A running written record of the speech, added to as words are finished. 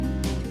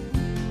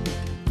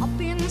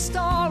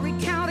Story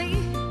County,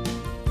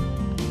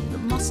 the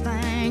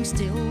Mustang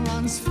still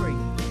runs free.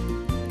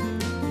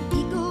 The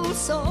eagle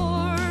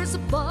soars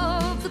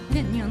above the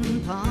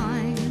pinyon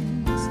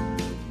pines,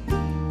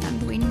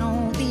 and we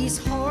know these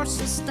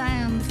horses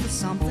stand for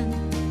something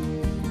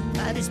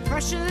that is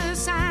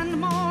precious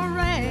and more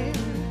rare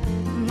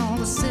than all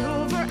the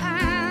silver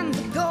and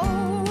the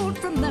gold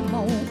from them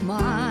old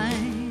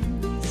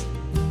mines.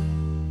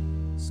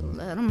 So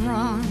let 'em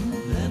run,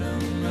 let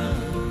 'em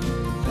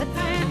run, let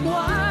that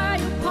wild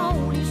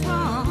ponies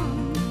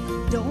run.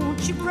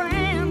 Don't you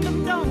brand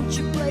them, don't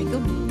you break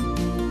them,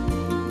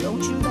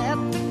 don't you let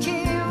the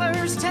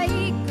killers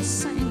take a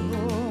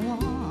single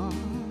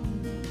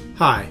one.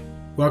 Hi,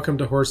 welcome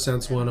to Horse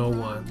Sense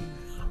 101.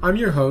 I'm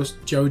your host,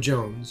 Joe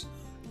Jones,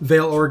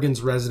 Vail,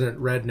 Oregon's resident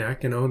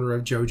redneck and owner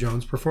of Joe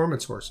Jones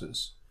Performance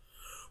Horses.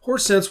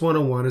 Horse Sense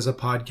 101 is a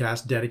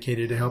podcast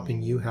dedicated to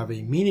helping you have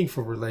a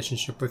meaningful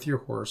relationship with your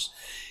horse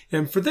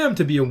and for them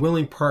to be a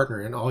willing partner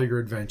in all your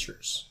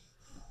adventures.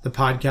 The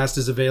podcast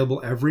is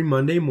available every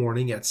Monday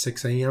morning at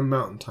 6 a.m.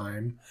 Mountain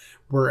Time,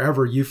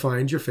 wherever you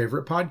find your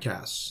favorite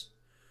podcasts.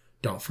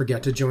 Don't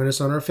forget to join us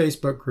on our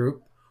Facebook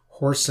group,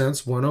 Horse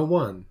Sense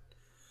 101.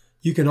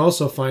 You can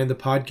also find the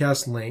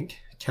podcast link,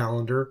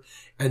 calendar,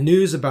 and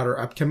news about our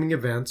upcoming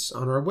events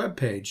on our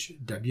webpage,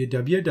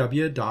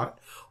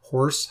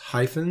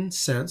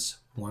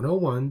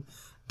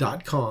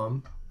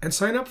 www.horse-sense101.com, and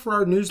sign up for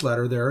our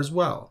newsletter there as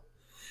well.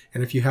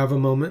 And if you have a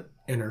moment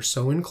and are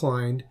so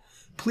inclined,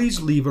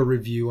 please leave a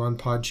review on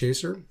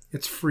Podchaser.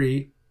 It's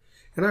free,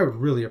 and I would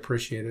really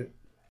appreciate it.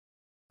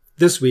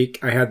 This week,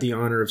 I had the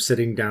honor of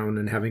sitting down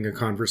and having a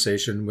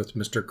conversation with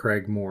Mr.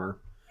 Craig Moore.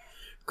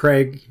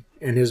 Craig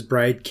and his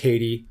bride,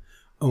 Katie,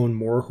 own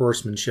Moore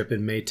Horsemanship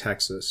in May,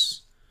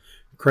 Texas.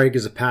 Craig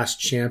is a past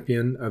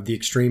champion of the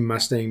Extreme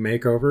Mustang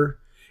Makeover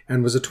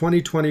and was a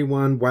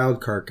 2021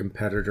 Wildcard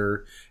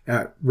competitor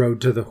at Road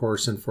to the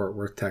Horse in Fort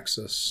Worth,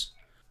 Texas.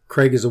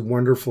 Craig is a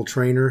wonderful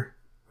trainer,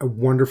 a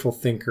wonderful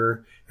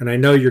thinker, and I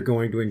know you're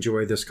going to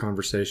enjoy this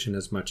conversation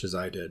as much as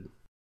I did.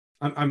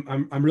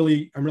 I'm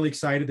really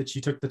excited that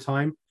you took the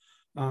time,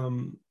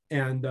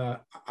 and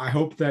I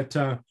hope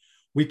that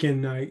we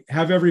can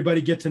have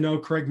everybody get to know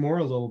Craig Moore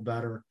a little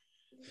better.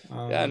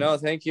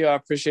 Thank you. I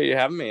appreciate you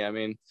having me. I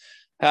mean,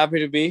 happy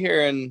to be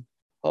here, and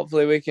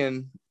hopefully we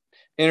can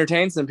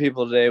entertain some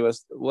people today with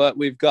what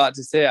we've got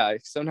to say.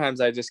 Sometimes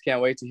I just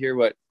can't wait to hear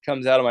what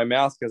comes out of my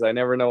mouth because I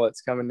never know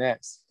what's coming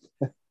next.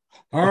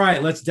 All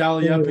right, let's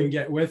dial you up and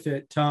get with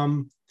it.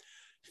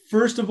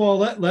 First of all,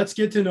 let's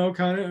get to know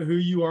kind of who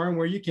you are and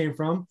where you came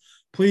from.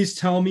 Please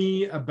tell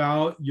me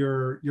about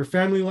your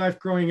family life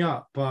growing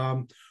up.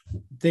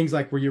 Things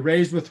like, were you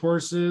raised with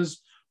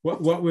horses?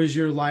 What was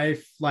your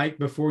life like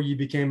before you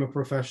became a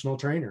professional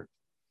trainer?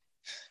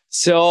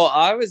 So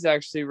I was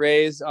actually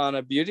raised on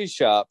a beauty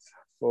shop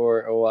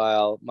for a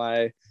while.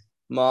 My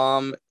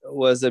mom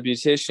was a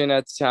beautician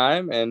at the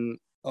time and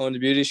owned a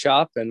beauty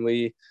shop, and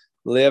we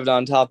lived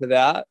on top of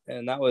that.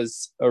 And that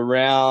was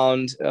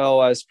around, I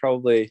was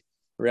probably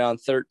around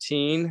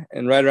 13,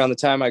 and right around the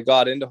time I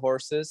got into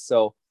horses.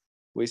 So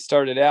we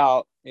started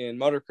out in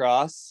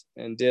motocross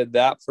and did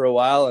that for a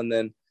while, and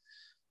then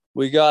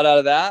we got out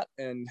of that,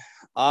 and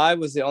I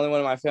was the only one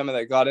in my family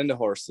that got into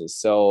horses.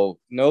 So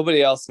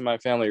nobody else in my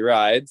family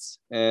rides.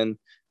 And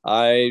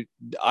I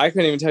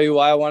couldn't even tell you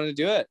why I wanted to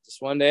do it.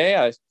 Just one day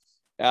I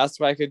asked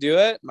if I could do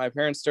it. My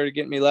parents started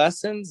getting me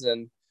lessons,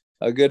 and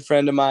a good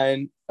friend of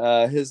mine,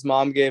 his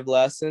mom gave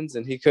lessons,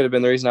 and he could have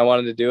been the reason I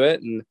wanted to do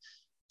it. And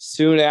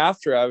soon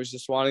after, I was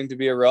just wanting to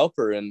be a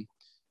roper. And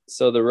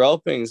so the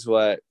roping's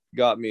what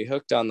got me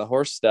hooked on the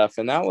horse stuff.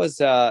 And that was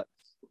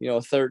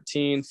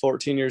 13,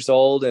 14 years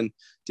old, and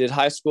did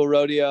high school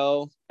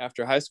rodeo.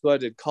 After high school, I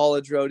did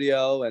college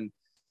rodeo. And,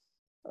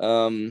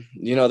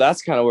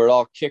 that's kind of where it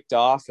all kicked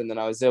off. And then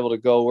I was able to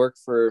go work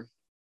for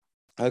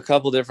a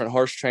couple different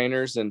horse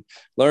trainers and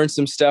learn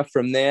some stuff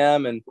from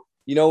them. And,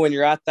 when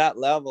you're at that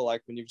level,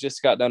 like when you've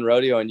just got done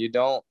rodeo and you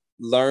don't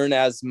learn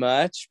as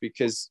much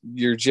because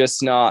you're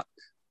just not,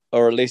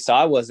 or at least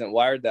I wasn't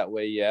wired that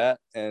way yet.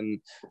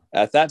 And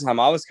at that time,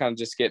 I was kind of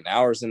just getting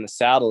hours in the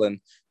saddle, and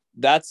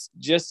that's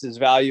just as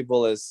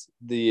valuable as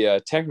the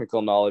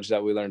technical knowledge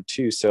that we learned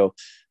too. So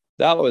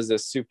that was a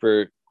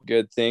super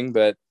good thing.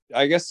 But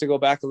I guess to go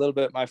back a little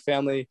bit, my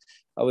family,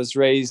 I was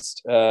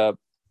raised, my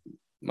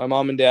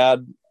mom and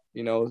dad,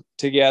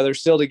 together,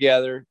 still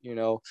together,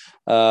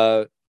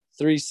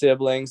 3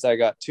 siblings. I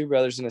got 2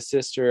 brothers and a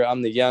sister.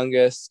 I'm the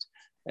youngest,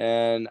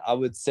 and I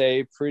would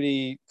say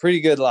pretty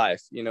good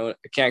life. I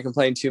can't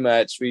complain too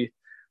much. We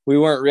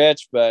weren't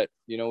rich, but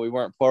we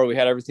weren't poor. We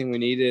had everything we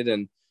needed,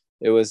 and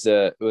it was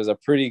a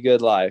pretty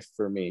good life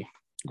for me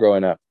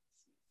growing up.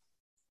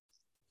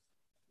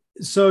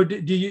 So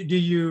do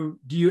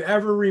you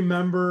ever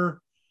remember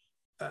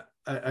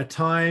a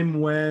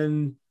time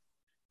when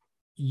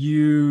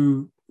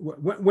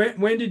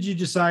when did you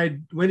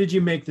decide, when did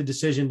you make the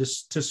decision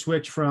to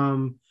switch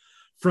from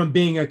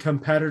being a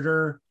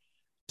competitor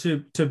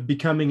to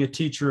becoming a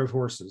teacher of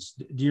horses?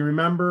 Do you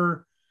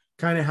remember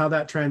kind of how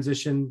that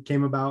transition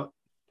came about?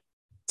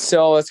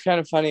 So it's kind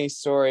of funny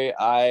story.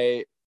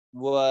 I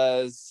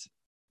was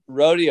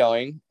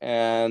rodeoing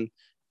and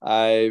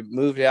I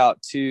moved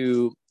out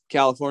to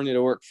California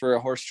to work for a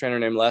horse trainer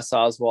named Les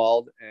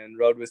Oswald and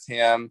rode with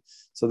him.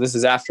 So this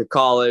is after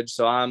college.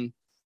 So I'm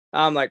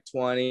like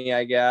 20,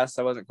 I guess.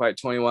 I wasn't quite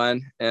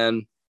 21.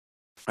 And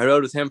I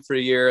rode with him for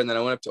a year. And then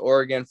I went up to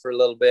Oregon for a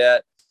little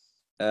bit,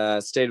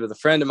 stayed with a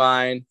friend of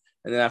mine.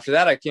 And then after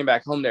that, I came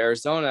back home to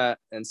Arizona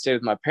and stayed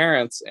with my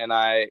parents. And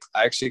I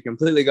actually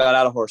completely got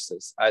out of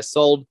horses. I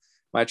sold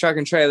my truck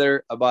and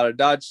trailer. I bought a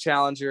Dodge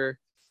Challenger.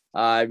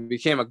 I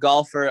became a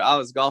golfer. I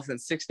was golfing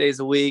 6 days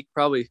a week,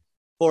 probably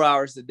 4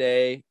 hours a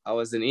day. I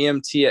was an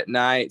EMT at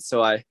night.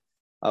 So I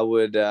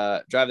would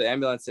drive the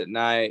ambulance at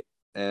night.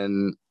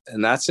 And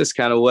that's just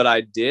kind of what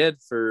I did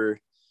for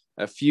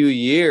a few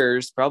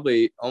years,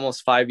 probably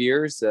almost 5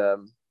 years.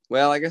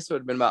 Well, I guess it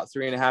would have been about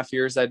 3.5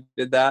 years I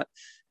did that.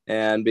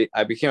 And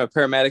I became a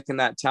paramedic in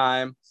that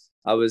time.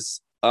 I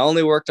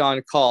only worked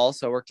on call,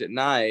 so I worked at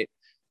night.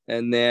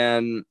 And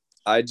then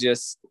I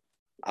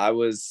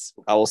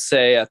will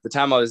say at the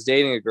time I was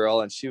dating a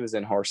girl and she was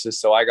in horses.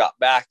 So I got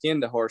back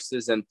into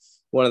horses. And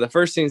one of the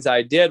first things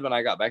I did when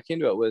I got back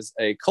into it was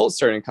a colt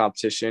starting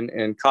competition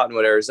in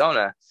Cottonwood,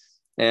 Arizona.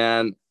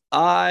 And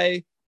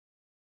I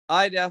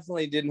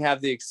definitely didn't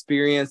have the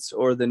experience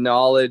or the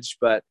knowledge,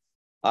 but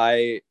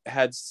I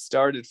had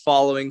started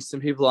following some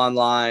people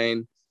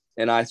online.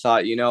 And I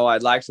thought,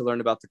 I'd like to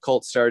learn about the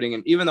colt starting.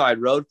 And even though I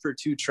rode for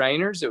 2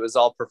 trainers, it was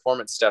all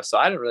performance stuff. So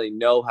I didn't really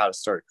know how to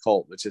start a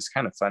colt, which is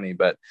kind of funny.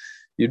 But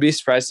you'd be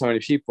surprised how many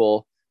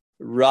people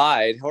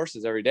ride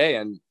horses every day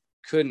and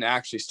couldn't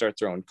actually start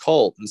their own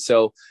colt. And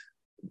so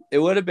it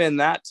would have been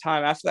that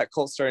time after that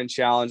colt starting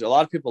challenge. A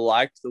lot of people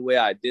liked the way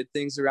I did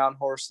things around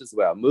horses, the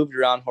way I moved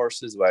around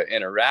horses, the way I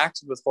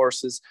interacted with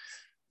horses.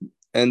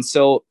 And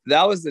so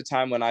that was the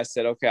time when I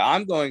said, okay,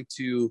 I'm going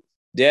to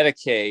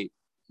dedicate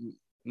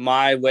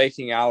my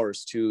waking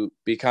hours to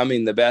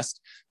becoming the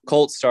best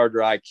colt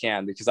starter I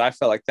can, because I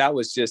felt like that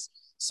was just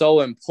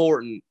so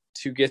important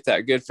to get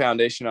that good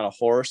foundation on a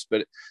horse.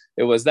 But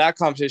it was that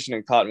competition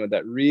in Cottonwood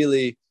that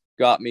really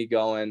got me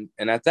going.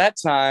 And at that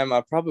time,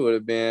 I probably would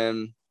have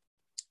been,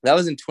 that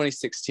was in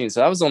 2016. So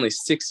that was only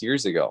 6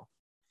 years ago.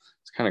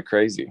 It's kind of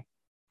crazy.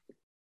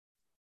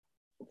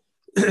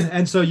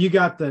 And so you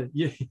got kind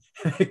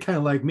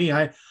of like me.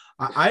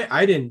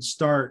 I didn't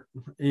start,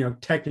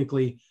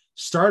 technically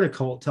start a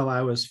colt till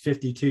I was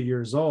 52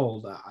 years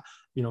old.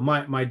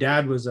 My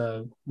dad was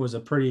a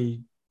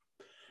pretty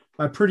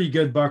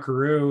good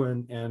buckaroo,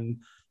 and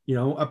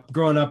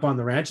growing up on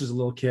the ranch as a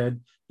little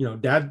kid,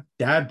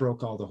 dad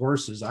broke all the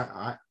horses.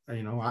 I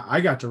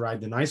got to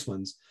ride the nice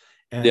ones,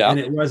 and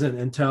it wasn't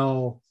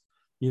until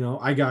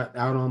I got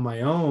out on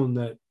my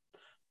own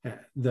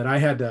that I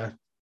had to,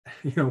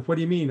 what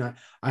do you mean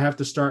I have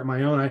to start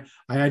my own?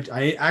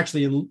 I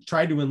actually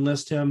tried to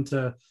enlist him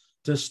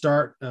to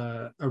start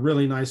a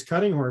really nice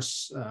cutting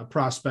horse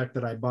prospect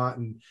that I bought.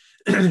 And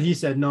he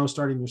said, no,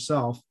 starting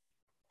yourself.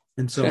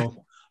 And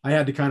so I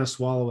had to kind of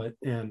swallow it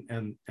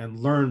and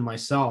learn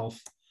myself.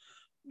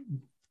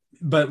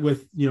 But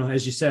with,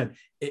 as you said,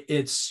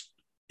 it's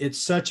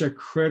such a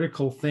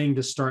critical thing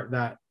to start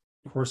that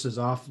horses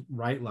off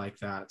right like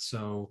that.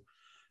 So,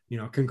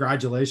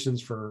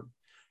 congratulations for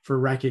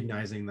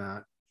recognizing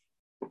that.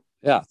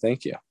 Yeah.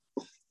 Thank you.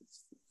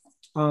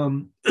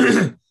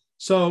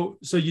 So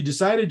you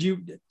decided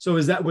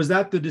was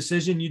that the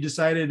decision you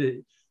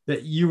decided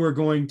that you were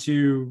going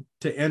to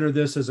enter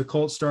this as a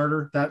colt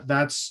starter?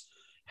 That's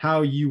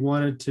how you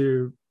wanted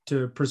to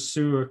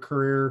pursue a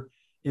career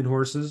in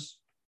horses?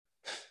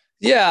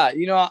 Yeah.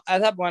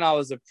 At that point I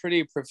was a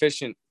pretty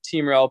proficient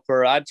team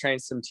roper. I'd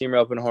trained some team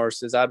roping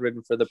horses. I'd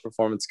ridden for the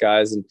performance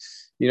guys. And,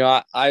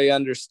 I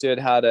understood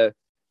how to,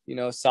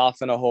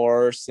 soften a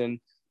horse and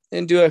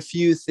do a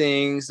few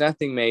things,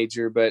 nothing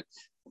major, but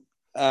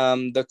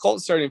the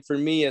colt starting for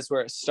me is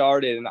where it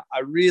started. And I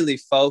really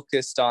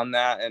focused on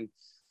that. And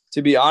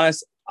to be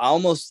honest, I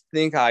almost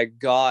think I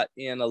got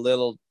in a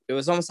little, it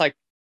was almost like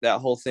that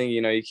whole thing,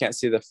 you can't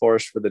see the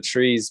forest for the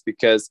trees,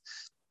 because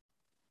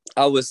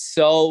I was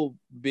so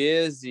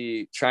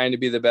busy trying to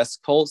be the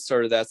best colt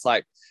starter. That's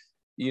like,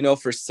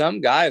 for some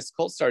guys,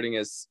 colt starting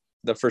is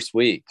the first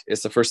week.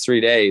 It's the first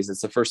 3 days.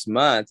 It's the first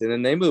month. And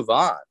then they move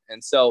on.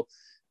 And so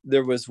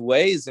there was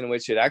ways in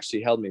which it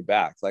actually held me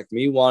back, like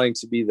me wanting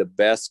to be the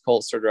best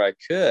colt starter I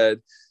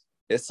could.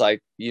 It's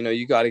like,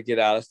 you got to get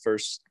out of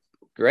first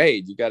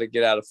grade. You got to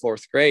get out of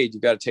fourth grade. You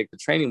got to take the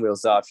training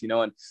wheels off,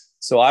 and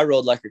so I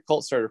rode like a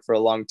colt starter for a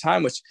long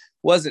time, which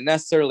wasn't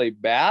necessarily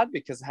bad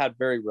because I had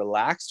very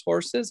relaxed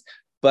horses,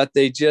 but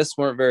they just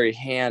weren't very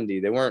handy.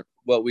 They weren't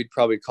what we'd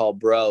probably call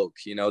broke.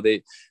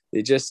 They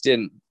just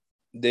didn't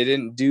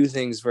do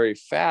things very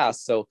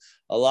fast. So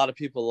a lot of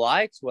people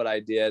liked what I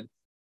did,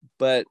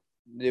 but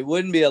it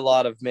wouldn't be a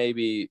lot of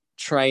maybe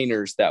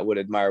trainers that would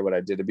admire what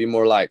I did. It'd be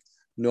more like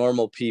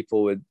normal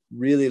people would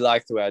really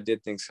like the way I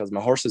did things because my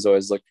horses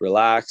always looked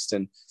relaxed.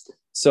 And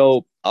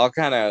so I'll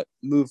kind of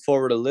move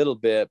forward a little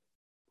bit.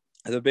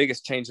 The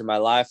biggest change in my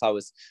life, I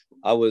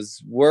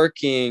was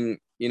working,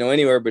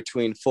 anywhere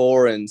between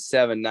 4 and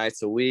 7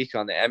 nights a week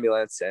on the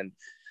ambulance. And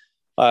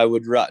I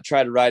would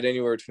try to ride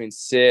anywhere between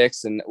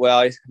 6 and,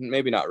 well,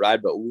 maybe not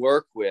ride, but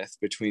work with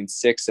between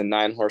 6 and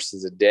 9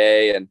 horses a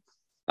day. And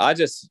I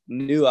just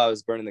knew I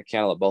was burning the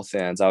candle at both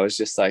ends. I was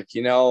just like,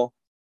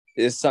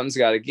 something's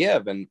got to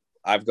give, and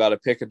I've got to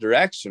pick a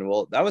direction.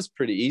 Well, that was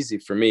pretty easy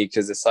for me,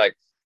 because it's like,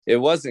 it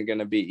wasn't going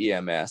to be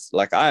EMS.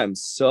 Like, I am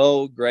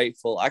so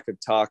grateful. I could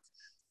talk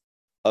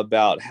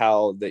about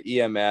how the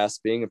EMS,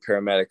 being a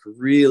paramedic,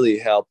 really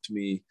helped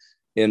me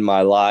in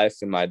my life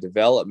and my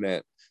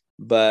development.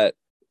 But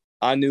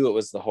I knew it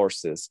was the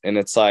horses. And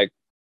it's like,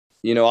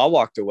 I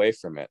walked away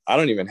from it. I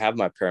don't even have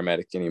my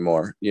paramedic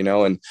anymore,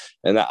 and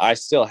I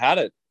still had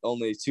it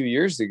only 2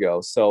 years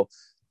ago. So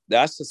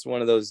that's just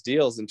one of those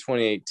deals. In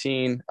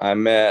 2018, I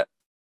met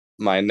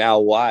my now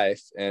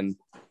wife, and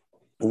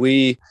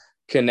we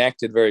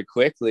connected very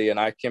quickly, and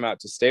I came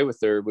out to stay with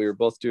her. We were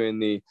both doing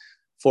the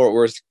Fort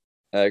Worth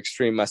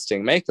Extreme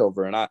Mustang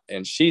Makeover,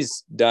 and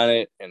she's done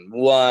it and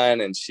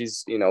won, and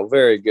she's,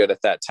 very good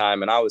at that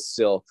time. And I was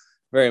still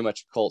very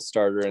much a colt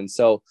starter. And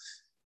so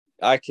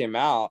I came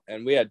out,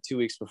 and we had 2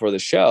 weeks before the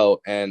show,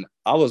 and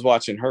I was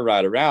watching her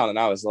ride around, and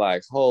I was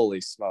like,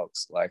 holy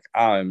smokes, like,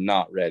 I'm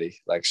not ready.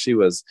 Like, she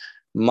was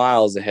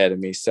miles ahead of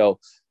me. So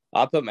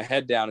I put my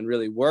head down and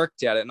really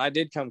worked at it. And I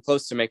did come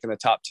close to making the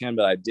top 10,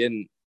 but I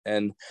didn't.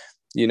 And,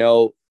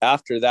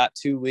 after that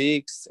 2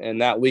 weeks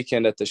and that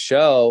weekend at the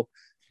show,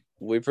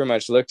 we pretty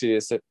much looked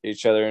at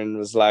each other and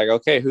was like,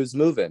 okay, who's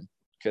moving?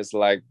 Because,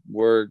 like,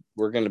 we're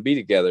going to be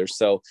together.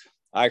 So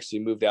I actually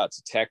moved out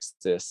to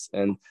Texas,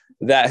 and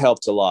that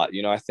helped a lot.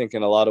 I think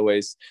in a lot of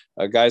ways,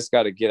 a guy's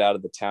got to get out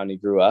of the town he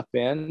grew up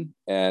in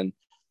and,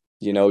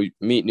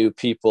 meet new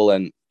people,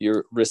 and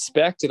you're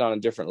respected on a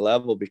different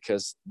level,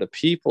 because the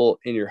people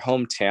in your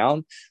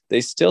hometown, they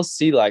still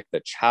see like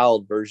the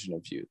child version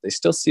of you. They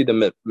still see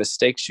the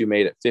mistakes you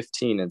made at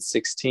 15 and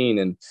 16.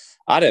 And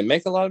I didn't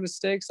make a lot of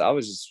mistakes. I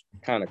was just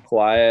kind of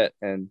quiet,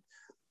 and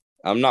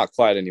I'm not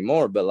quiet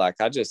anymore, but like,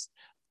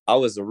 I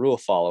was a rule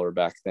follower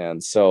back then.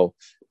 So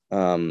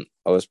I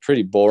was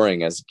pretty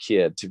boring as a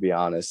kid, to be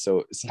honest.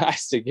 So it's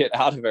nice to get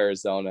out of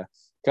Arizona,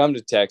 come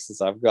to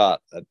Texas. I've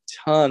got a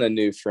ton of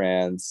new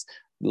friends,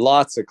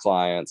 lots of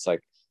clients.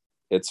 Like,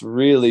 it's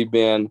really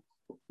been,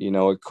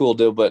 a cool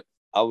deal. But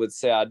I would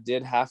say I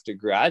did have to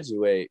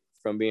graduate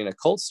from being a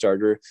colt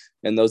starter,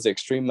 and those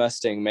Extreme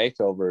Mustang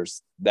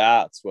Makeovers,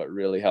 that's what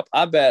really helped.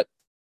 I bet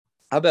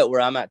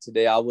where I'm at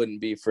today, I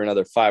wouldn't be for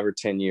another 5 or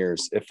 10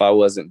 years if I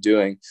wasn't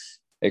doing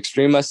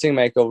Extreme Mustang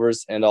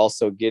Makeovers, and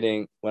also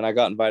when I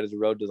got invited to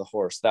Road to the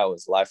Horse. That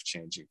was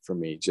life-changing for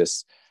me,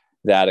 just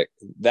that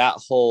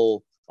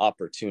whole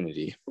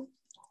opportunity.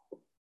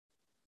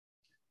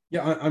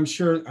 Yeah, I'm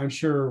sure.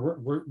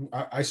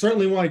 I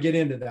certainly want to get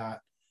into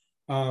that,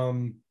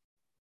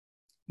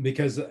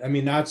 because I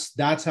mean,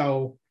 that's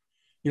how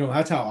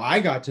I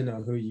got to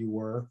know who you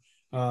were,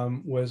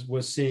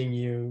 was seeing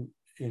you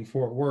in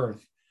Fort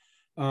Worth.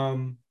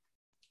 But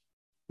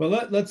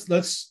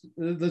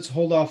let's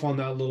hold off on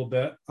that a little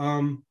bit.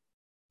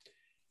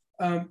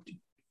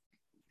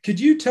 Could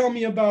you tell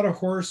me about a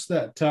horse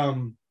that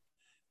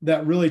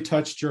really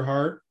touched your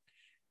heart,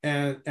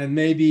 and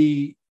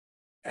maybe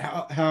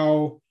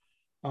how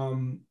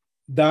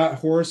that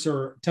horse,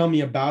 or tell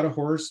me about a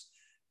horse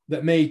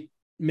that may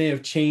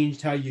have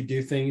changed how you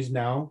do things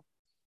now?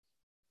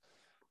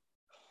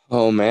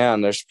 Oh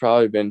man, there's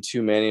probably been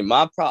too many.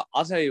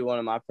 I'll tell you, one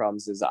of my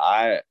problems is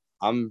I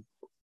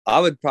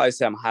would probably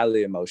say I'm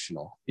highly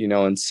emotional,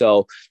 and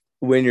so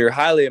when you're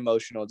highly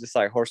emotional, just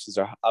like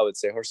I would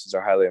say horses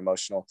are highly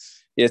emotional.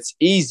 It's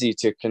easy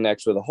to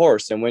connect with a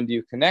horse. And when do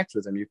you connect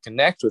with them? You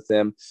connect with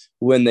them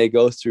when they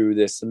go through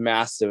this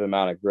massive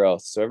amount of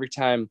growth. So every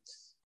time,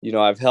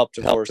 I've helped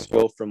a horse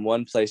go from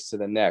one place to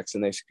the next,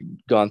 and they've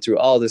gone through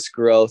all this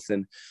growth,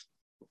 and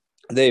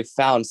they've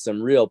found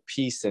some real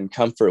peace and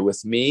comfort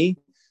with me,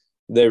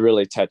 they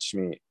really touched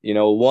me.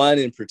 One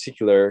in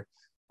particular,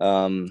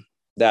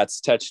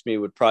 that's touched me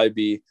would probably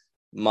be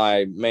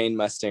my main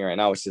Mustang right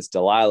now, which is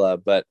Delilah.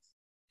 But,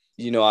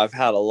 I've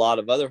had a lot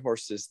of other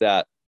horses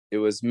that it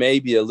was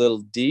maybe a little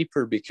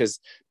deeper because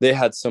they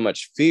had so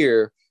much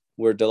fear,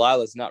 where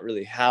Delilah's not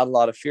really had a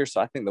lot of fear.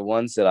 So I think the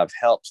ones that I've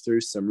helped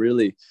through some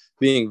really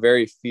being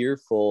very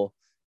fearful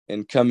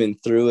and coming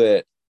through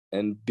it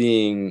and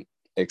being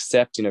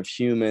accepting of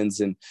humans.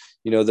 And,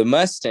 the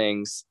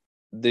Mustangs,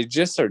 they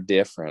just are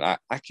different.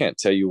 I can't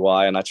tell you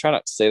why. And I try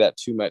not to say that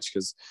too much,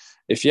 because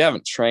if you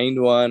haven't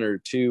trained one or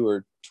two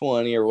or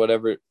 20 or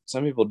whatever,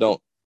 some people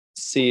don't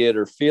see it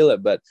or feel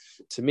it. But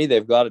to me,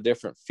 they've got a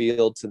different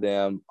feel to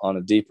them on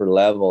a deeper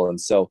level. And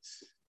so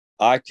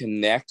I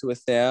connect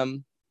with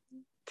them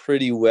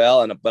pretty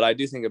well. But I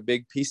do think a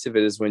big piece of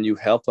it is when you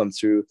help them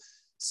through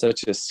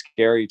such a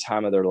scary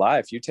time of their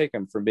life. You take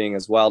them from being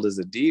as wild as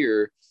a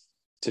deer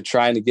to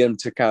trying to get them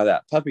to kind of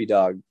that puppy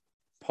dog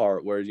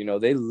part where,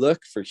 they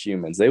look for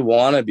humans. They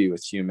want to be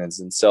with humans.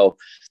 And so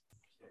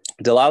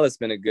Delilah's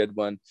been a good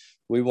one.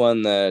 We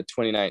won the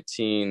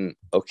 2019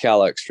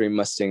 Ocala Extreme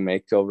Mustang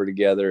Makeover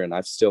together, and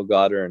I've still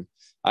got her, and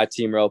I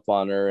team rope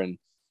on her. And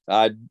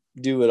I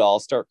do it all,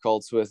 start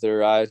colts with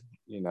her.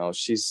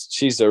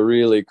 She's a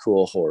really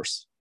cool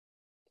horse.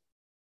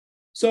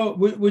 So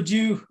would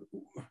you,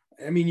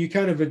 I mean, you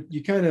kind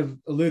of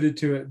alluded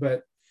to it,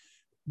 but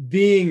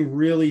being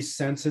really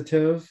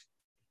sensitive,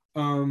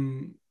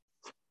 do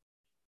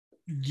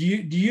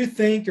you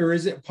think, or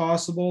is it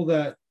possible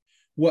that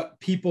what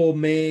people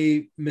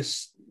may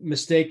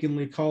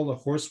mistakenly call a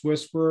horse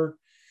whisperer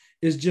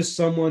is just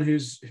someone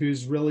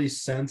who's really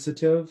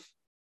sensitive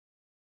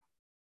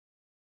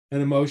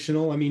and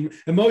emotional? I mean,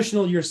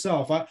 emotional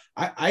yourself.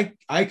 I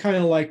kind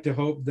of like to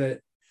hope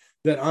that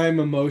I'm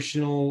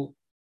emotional,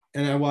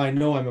 and I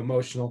know I'm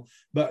emotional,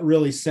 but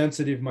really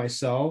sensitive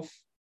myself.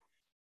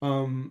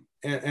 And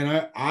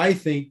I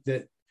think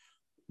that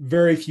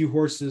very few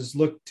horses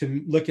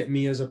look at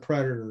me as a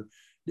predator.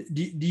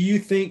 Do you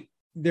think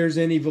there's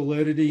any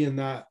validity in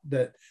that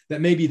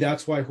maybe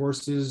that's why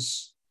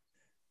horses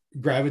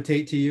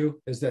gravitate to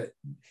you? Is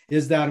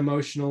that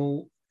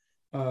emotional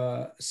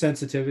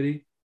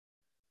sensitivity?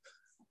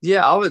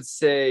 Yeah, I would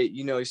say,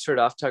 you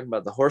started off talking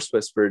about the horse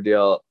whisperer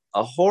deal.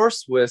 A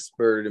horse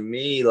whisperer to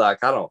me,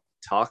 like, I don't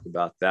talk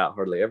about that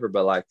hardly ever,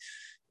 but like,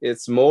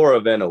 it's more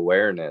of an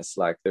awareness.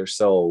 Like, they're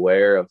so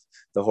aware of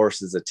the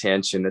horse's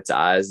attention, its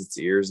eyes, its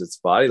ears, its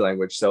body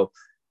language. So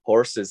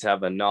horses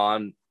have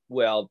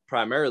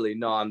primarily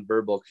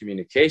non-verbal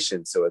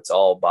communication. So it's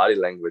all body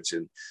language.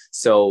 And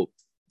so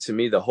to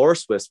me, the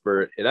horse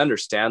whisperer, it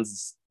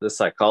understands the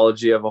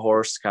psychology of a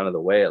horse, kind of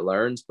the way it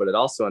learns, but it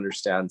also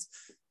understands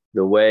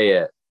the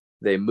way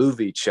they move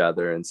each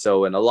other. And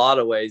so in a lot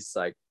of ways,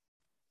 like,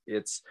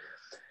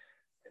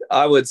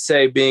 I would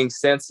say being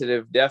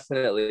sensitive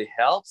definitely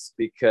helps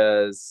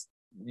because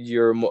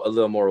you're a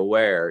little more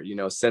aware.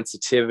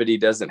 Sensitivity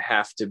doesn't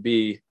have to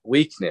be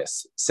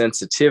weakness.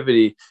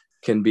 Sensitivity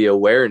can be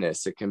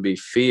awareness. It can be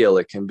feel.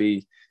 It can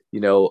be,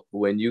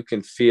 when you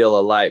can feel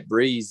a light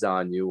breeze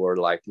on you, or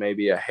like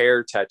maybe a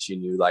hair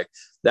touching you, like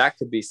that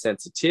could be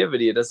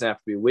sensitivity. It doesn't have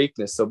to be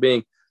weakness. So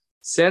being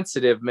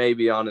sensitive,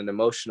 maybe on an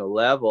emotional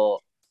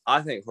level,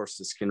 I think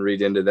horses can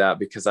read into that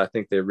because I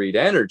think they read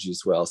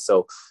energies well.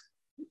 So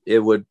it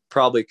would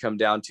probably come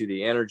down to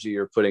the energy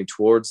you're putting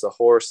towards the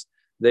horse.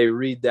 They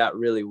read that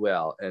really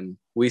well. And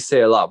we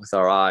say a lot with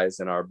our eyes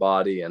and our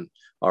body and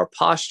our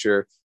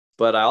posture,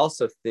 but I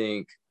also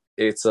think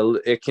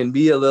it can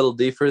be a little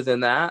deeper than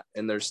that.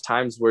 And there's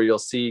times where you'll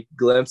see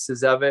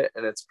glimpses of it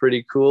and it's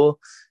pretty cool.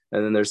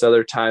 And then there's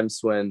other times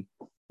when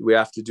we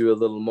have to do a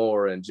little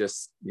more, and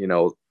just,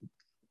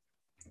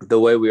 the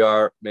way we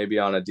are maybe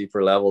on a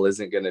deeper level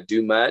isn't going to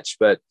do much,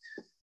 but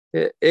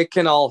it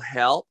can all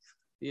help,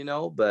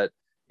 but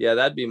yeah,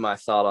 that'd be my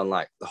thought on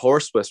like the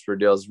horse whisper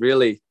deals.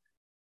 Really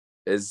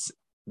is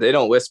they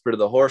don't whisper to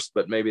the horse,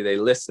 but maybe they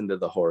listen to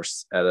the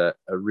horse at a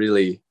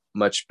really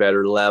much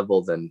better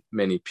level than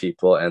many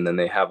people. And then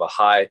they have a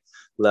high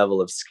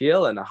level of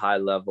skill and a high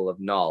level of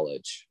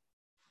knowledge.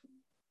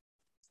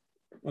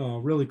 Oh,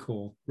 really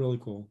cool. Really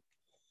cool.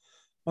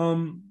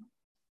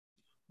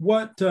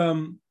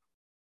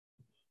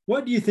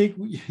 What do you think,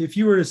 if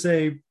you were to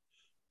say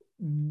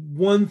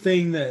one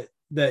thing that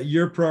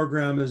your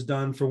program has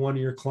done for one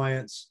of your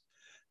clients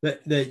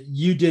that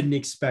you didn't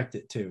expect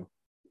it to?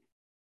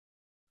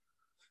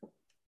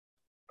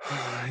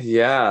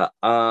 Yeah.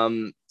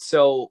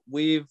 So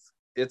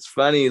it's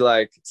funny,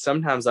 like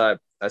sometimes I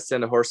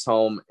send a horse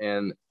home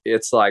and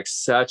it's like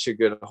such a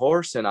good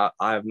horse and I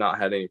have not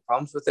had any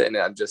problems with it. And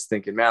I'm just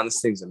thinking, man,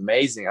 this thing's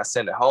amazing. I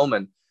send it home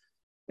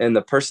and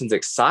the person's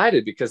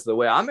excited because the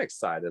way I'm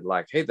excited,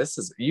 like, hey,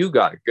 you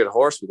got a good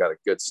horse. We got a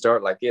good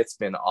start. Like, it's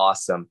been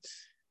awesome.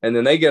 And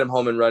then they get them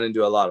home and run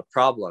into a lot of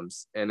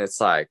problems. And it's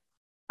like,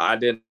 I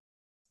didn't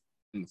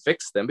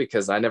fix them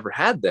because I never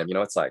had them.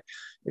 It's like,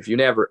 if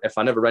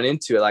I never run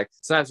into it, like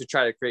sometimes we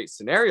try to create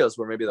scenarios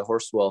where maybe the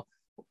horse will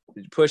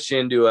push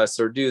into us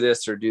or do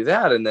this or do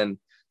that. And then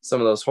some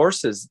of those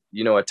horses,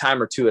 a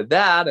time or two of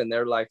that, and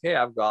they're like, hey,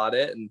 I've got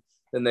it. And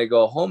then they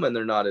go home and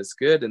they're not as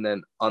good. And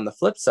then on the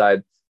flip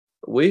side,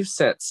 we've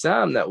sent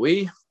some that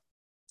we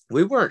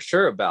weren't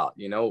sure about.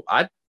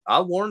 I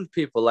warned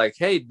people like,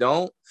 hey,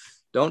 don't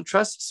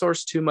trust the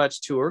source too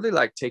much too early.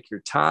 Like, take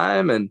your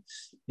time. And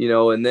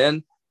and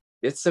then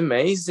it's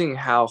amazing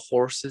how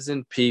horses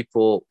and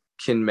people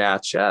can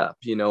match up,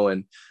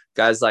 and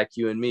guys like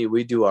you and me,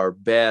 we do our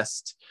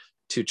best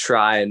to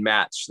try and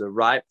match the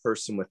right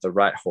person with the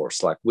right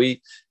horse. Like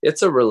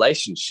it's a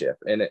relationship,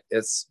 and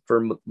it's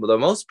for the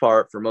most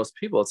part, for most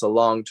people, it's a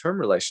long-term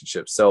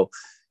relationship. So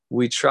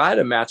we try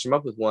to match them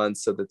up with one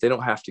so that they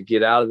don't have to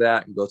get out of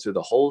that and go through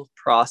the whole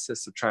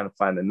process of trying to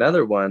find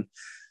another one.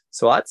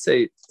 So I'd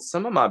say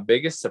some of my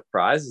biggest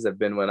surprises have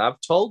been when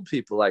I've told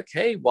people like,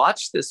 hey,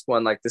 watch this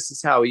one. Like, this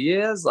is how he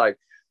is. Like,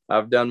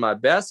 I've done my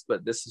best,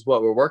 but this is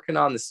what we're working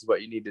on. This is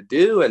what you need to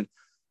do. And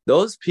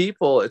those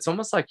people, it's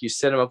almost like you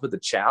set them up with a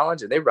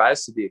challenge and they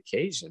rise to the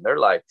occasion. They're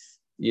like,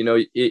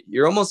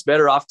 you're almost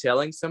better off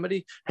telling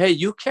somebody, hey,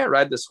 you can't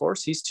ride this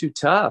horse. He's too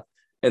tough.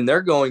 And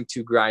they're going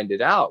to grind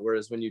it out.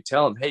 Whereas when you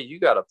tell them, hey, you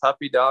got a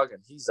puppy dog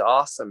and he's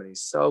awesome and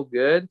he's so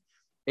good,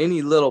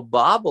 any little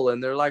bobble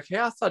and they're like, hey,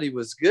 I thought he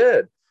was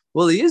good.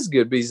 well, he is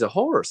good, but he's a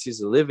horse.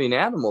 He's a living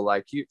animal.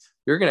 Like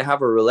you're going to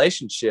have a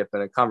relationship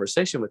and a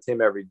conversation with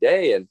him every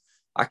day. And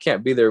I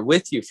can't be there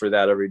with you for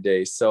that every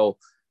day. So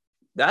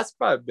that's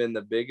probably been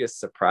the biggest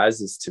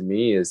surprises to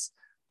me, is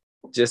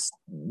just,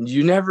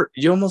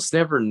 you almost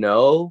never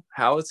know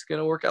how it's going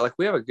to work out. Like,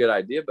 we have a good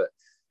idea, but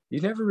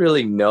you never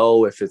really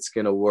know if it's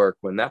going to work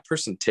when that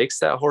person takes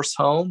that horse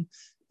home.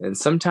 And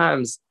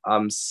sometimes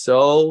I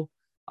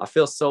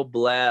feel so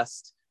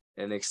blessed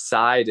and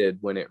excited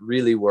when it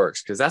really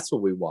works, because that's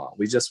what we want.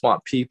 We just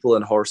want people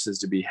and horses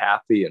to be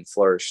happy and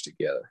flourish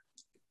together.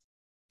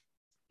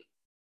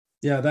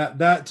 Yeah,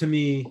 that to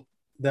me,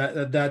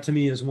 that to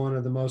me is one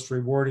of the most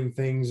rewarding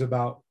things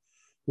about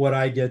what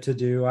I get to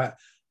do.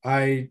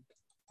 I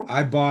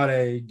bought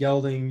a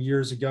gelding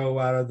years ago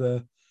out of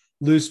the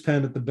loose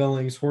pen at the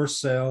Billings horse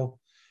sale,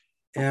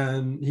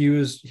 and he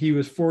was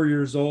 4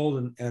 years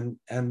old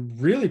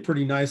and really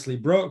pretty nicely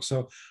broke.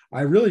 So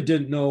I really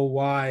didn't know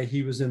why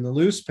he was in the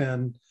loose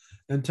pen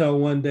until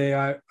one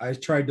day I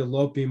tried to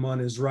lope him on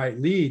his right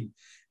lead,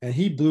 and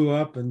he blew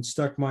up and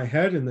stuck my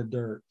head in the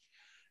dirt.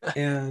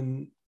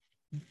 And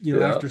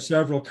after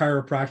several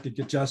chiropractic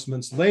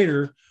adjustments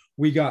later,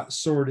 we got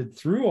sorted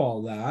through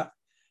all that.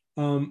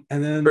 And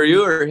then, for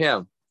you or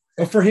him?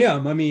 For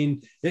him. I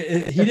mean,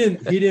 he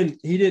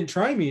didn't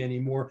try me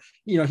anymore.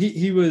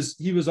 He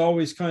was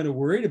always kind of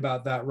worried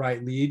about that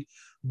right lead,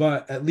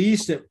 but at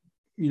least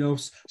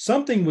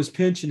something was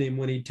pinching him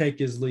when he'd take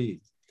his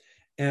lead,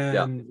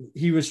 and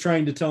he was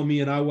trying to tell me,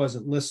 and I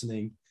wasn't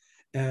listening.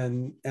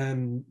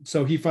 And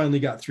so he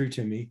finally got through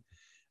to me.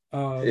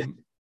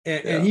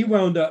 And he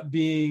wound up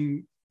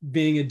being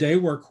a day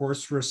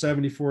workhorse for a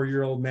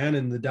 74-year-old man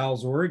in the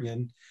Dalles,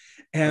 Oregon.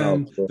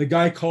 And the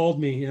guy called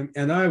me,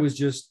 and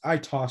I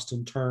tossed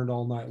and turned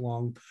all night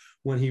long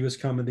when he was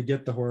coming to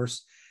get the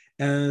horse.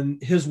 And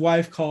his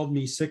wife called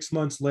me 6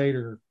 months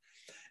later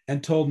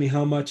and told me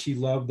how much he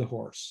loved the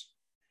horse.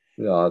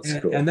 Yeah, that's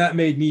cool. And that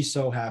made me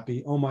so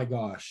happy. Oh my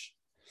gosh.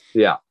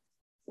 Yeah.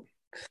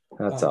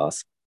 That's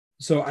awesome.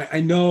 So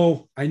I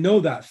know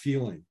that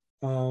feeling.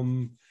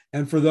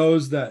 And for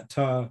those that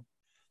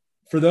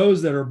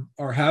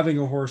are having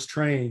a horse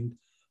trained,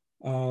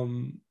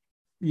 I'm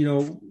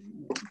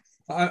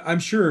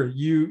sure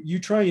you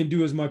try and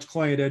do as much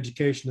client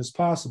education as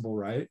possible,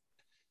 right?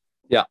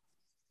 Yeah.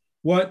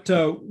 What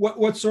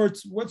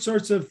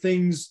sorts of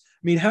things?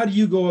 I mean, how do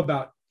you go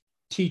about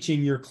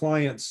teaching your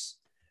clients?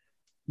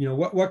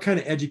 What kind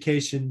of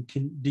education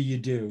do you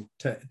do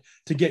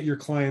to get your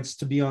clients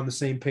to be on the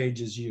same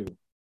page as you?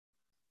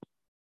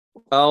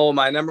 Oh,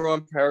 my number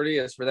one priority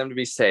is for them to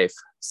be safe.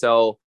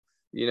 So,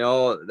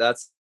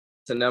 that's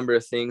a number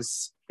of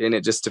things, and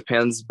it just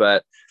depends.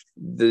 But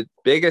the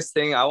biggest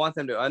thing, I want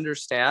them to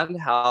understand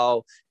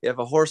how, if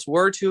a horse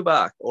were to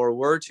buck or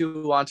were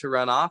to want to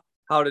run off,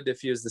 how to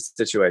diffuse the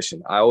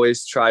situation. I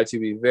always try to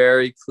be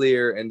very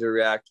clear and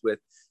direct with,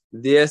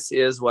 this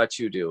is what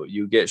you do.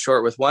 You get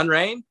short with one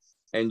rein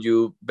and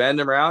you bend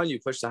them around, you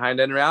push the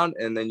hind end around,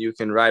 and then you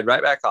can ride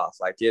right back off.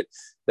 Like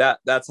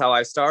that's how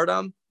I start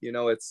them.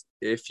 It's,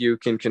 if you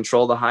can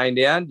control the hind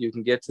end, you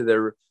can get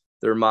to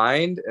their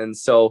mind. And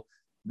so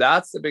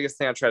that's the biggest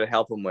thing I try to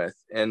help them with.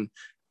 And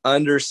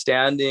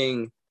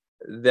understanding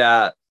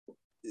that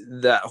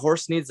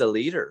horse needs a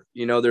leader.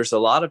 There's a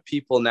lot of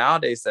people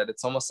nowadays that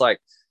it's almost like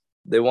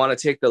they want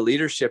to take the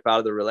leadership out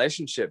of the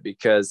relationship,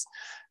 because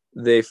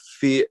they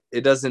feel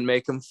it doesn't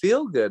make them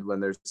feel good when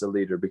there's a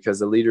leader, because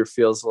the leader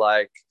feels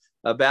like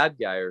a bad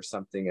guy or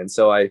something. And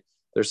so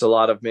there's a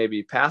lot of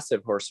maybe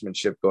passive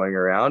horsemanship going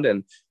around,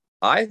 and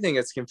I think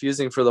it's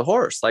confusing for the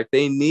horse. Like,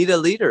 they need a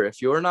leader.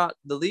 If you're not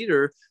the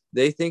leader,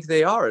 they think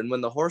they are. And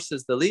when the horse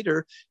is the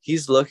leader,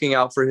 he's looking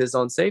out for his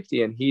own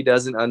safety, and he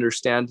doesn't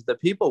understand the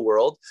people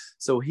world.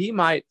 So he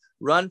might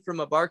run from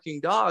a barking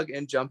dog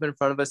and jump in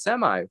front of a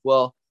semi.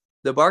 Well,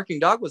 the barking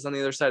dog was on the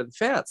other side of the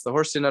fence. The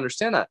horse didn't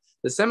understand that.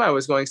 The semi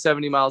was going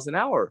 70 miles an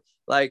hour.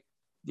 Like,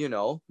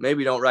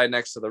 maybe don't ride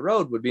next to the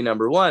road would be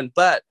number one.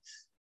 But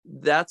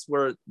that's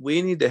where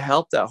we need to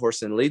help that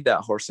horse and lead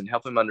that horse and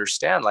help him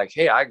understand, like,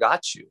 hey, I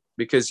got you,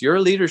 because your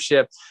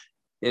leadership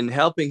in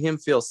helping him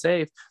feel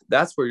safe,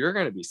 that's where you're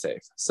going to be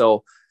safe.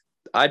 So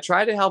I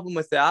try to help him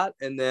with that,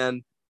 and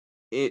then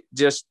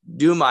just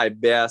do my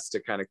best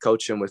to kind of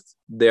coach him with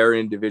their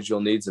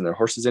individual needs and their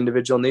horse's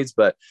individual needs.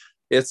 But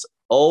it's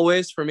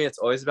always, for me, it's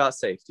always about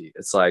safety.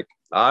 It's like,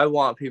 I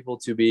want people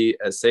to be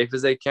as safe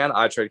as they can.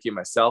 I try to keep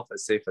myself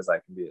as safe as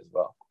I can be as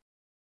well.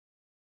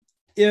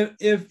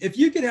 If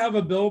you could have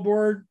a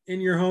billboard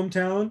in your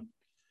hometown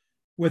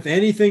with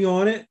anything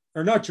on it,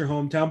 or not your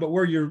hometown, but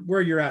where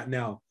you're at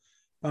now,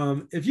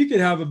 if you could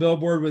have a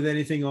billboard with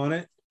anything on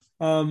it,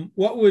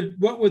 what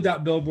would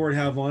that billboard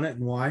have on it,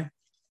 and why?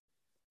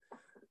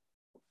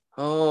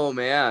 Oh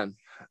man.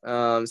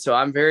 So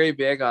I'm very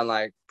big on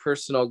like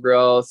personal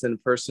growth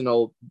and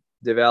personal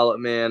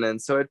development.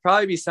 And so it'd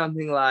probably be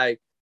something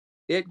like,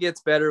 it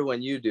gets better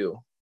when you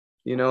do,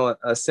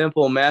 a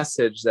simple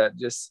message that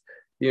just,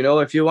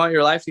 if you want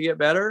your life to get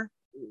better,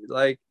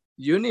 like,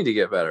 you need to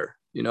get better.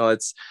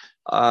 It's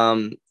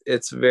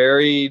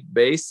very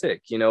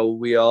basic.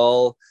 We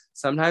all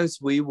sometimes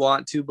we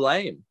want to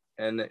blame,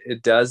 and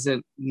it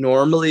doesn't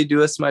normally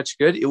do us much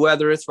good,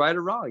 whether it's right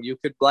or wrong. You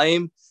could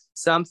blame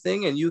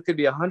something and you could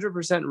be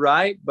 100%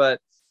 right. But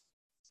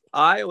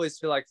I always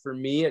feel like for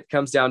me, it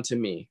comes down to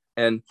me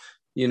and,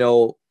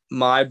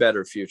 my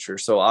better future.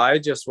 So I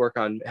just work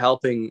on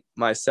helping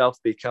myself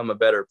become a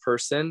better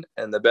person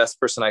and the best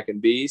person I can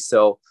be.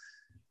 So,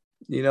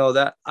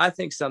 that I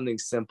think something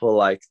simple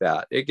like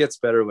that, it gets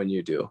better when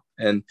you do.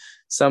 And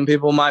some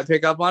people might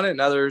pick up on it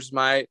and others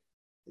might,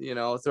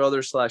 throw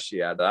their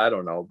slushy at it. I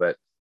don't know, but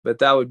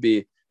that would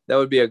be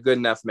a good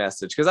enough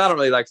message, because I don't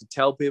really like to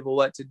tell people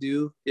what to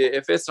do.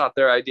 If it's not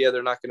their idea,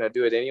 they're not going to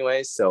do it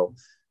anyway. So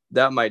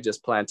that might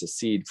just plant a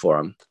seed for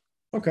them.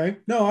 Okay.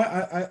 No,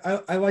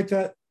 I like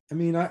that. I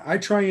mean, I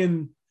try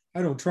and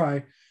I don't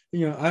try,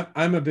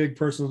 I'm a big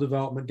personal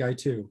development guy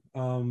too.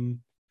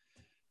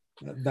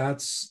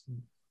 That's,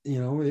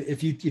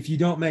 if you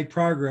don't make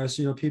progress,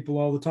 people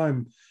all the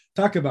time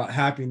talk about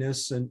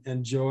happiness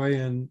and joy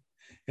and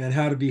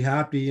how to be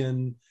happy.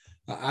 And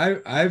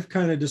I've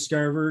kind of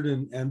discovered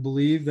and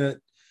believe that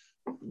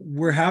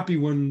we're happy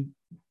when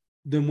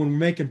we're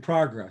making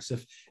progress.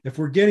 If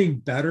we're getting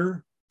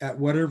better at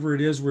whatever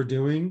it is we're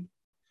doing,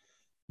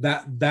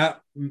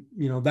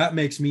 that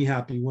makes me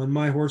happy. When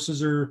my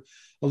horses are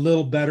a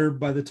little better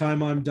by the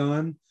time I'm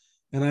done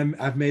and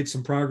I've made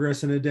some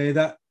progress in a day,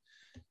 that,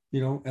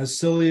 as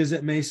silly as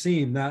it may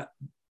seem, that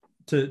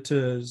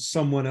to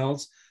someone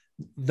else,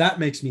 that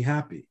makes me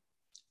happy.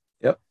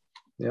 Yep.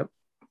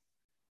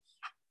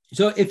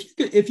 So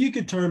if you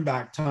could turn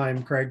back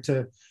time, Craig,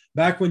 to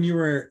back when you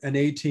were an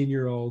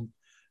 18-year-old,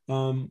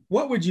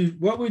 what would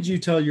you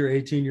tell your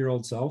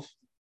 18-year-old self?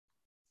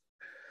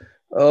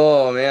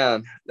 Oh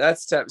man,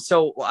 that's tough.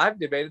 So I've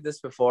debated this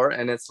before,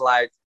 and it's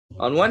like,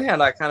 on one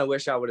hand, I kind of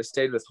wish I would have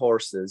stayed with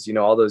horses,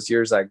 all those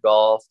years I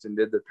golfed and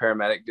did the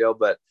paramedic deal,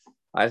 but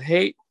I'd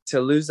hate to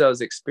lose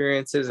those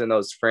experiences and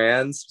those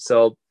friends.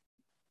 So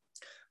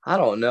I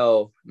don't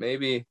know,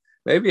 maybe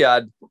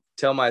I'd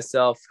tell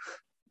myself,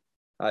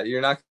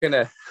 you're not going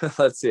to,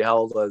 let's see, how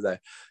old was I?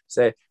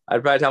 Say,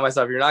 I'd probably tell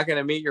myself, you're not going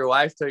to meet your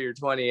wife till you're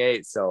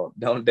 28. So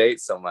don't date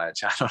so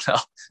much. I don't know.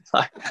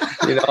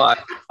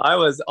 I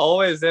was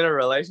always in a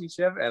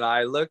relationship, and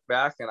I look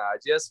back and I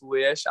just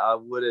wish I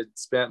would have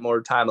spent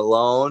more time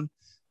alone,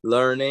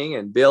 learning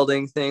and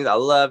building things. I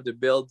love to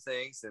build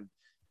things, and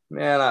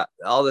man,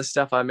 all this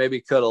stuff I maybe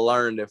could have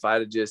learned if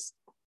I'd have just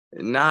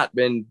not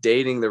been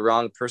dating the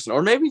wrong person,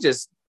 or maybe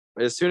just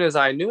as soon as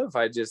I knew, if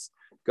I just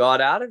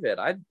got out of it,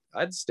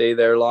 I'd stay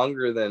there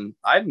longer than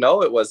I'd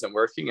know it wasn't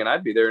working, and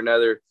I'd be there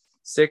another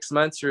 6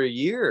 months or a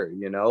year,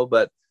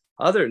 but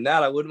other than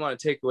that, I wouldn't want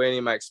to take away any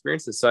of my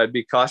experiences. So I'd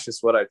be cautious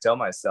what I tell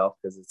myself,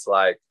 because it's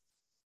like,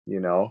 who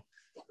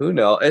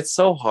knows? It's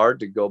so hard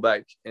to go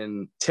back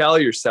and tell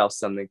yourself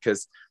something,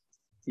 because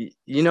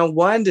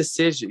one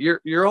decision,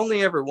 you're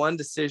only ever one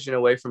decision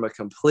away from a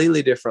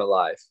completely different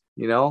life.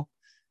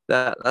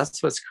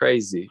 That's what's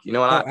crazy. And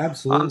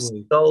Absolutely.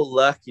 I'm so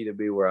lucky to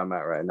be where I'm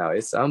at right now.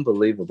 It's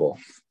unbelievable.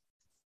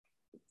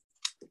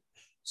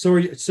 So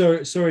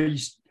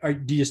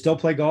do you still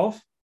play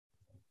golf?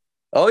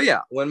 Oh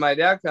yeah. When my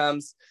dad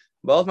comes,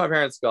 both my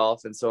parents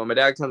golf. And so when my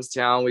dad comes to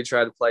town, we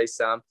try to play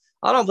some.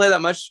 I don't play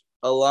that much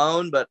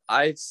alone, but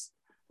I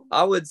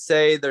would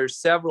say there's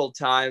several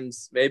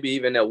times, maybe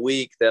even a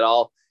week, that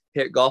I'll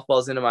hit golf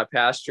balls into my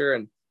pasture,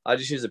 and I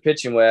just use a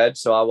pitching wedge.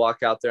 So I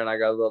walk out there and I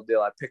got a little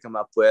deal I pick them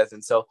up with.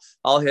 And so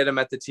I'll hit them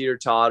at the teeter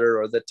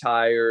totter or the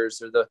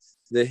tires or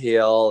the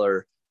hill,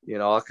 or,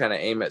 I'll kind of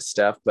aim at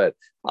stuff. But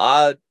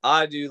I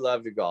do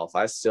love to golf.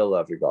 I still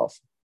love to golf.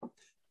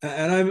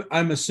 And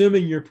I'm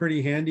assuming you're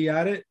pretty handy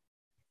at it.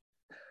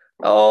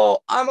 Oh,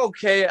 I'm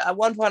okay. At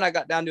one point I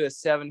got down to a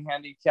 7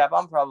 handicap.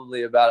 I'm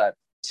probably about a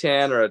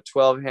 10 or a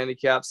 12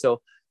 handicap.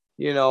 So,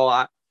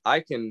 I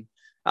can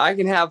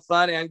have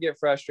fun and get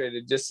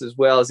frustrated just as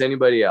well as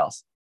anybody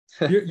else.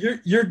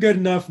 You're good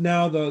enough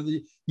now, though.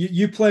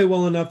 You play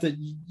well enough that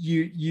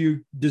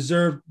you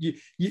deserve,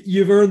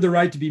 you've earned the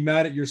right to be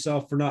mad at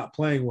yourself for not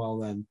playing well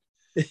then.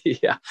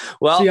 Yeah.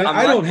 Well, see,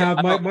 I don't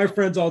have my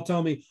friends all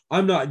tell me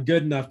I'm not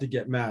good enough to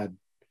get mad.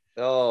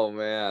 Oh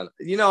man.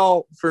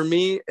 For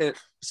me,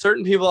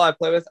 certain people I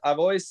play with, I've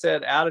always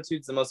said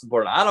attitude's the most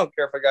important. I don't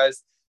care if a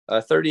guy's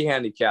a 30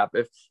 handicap.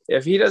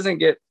 If he doesn't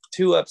get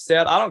too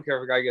upset, I don't care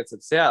if a guy gets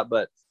upset,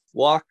 but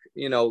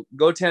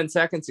go 10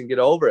 seconds and get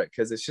over it,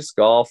 because it's just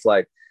golf.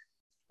 Like,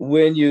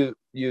 when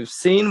you've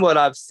seen what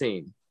I've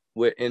seen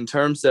in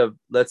terms of,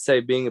 let's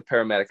say, being a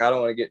paramedic, I don't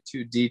want to get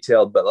too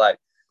detailed, but like,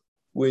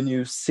 when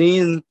you've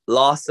seen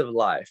loss of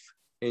life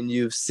and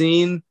you've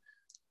seen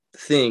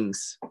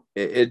things,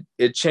 it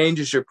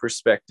changes your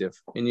perspective,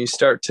 and you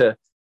start to,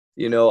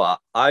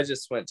 I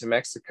just went to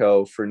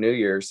Mexico for New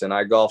Year's and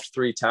I golfed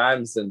 3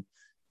 times, and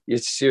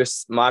it's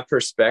just, my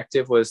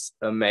perspective was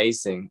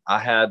amazing. I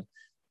had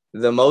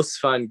the most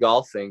fun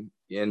golfing.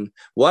 In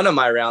one of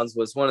my rounds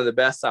was one of the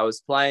best I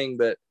was playing,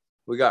 but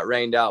we got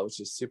rained out, which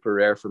is super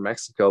rare for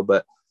Mexico.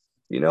 But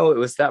it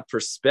was that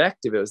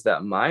perspective, it was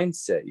that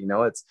mindset.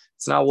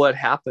 It's not what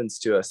happens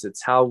to us,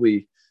 it's how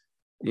we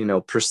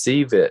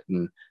perceive it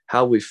and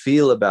how we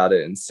feel about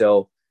it. And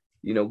so,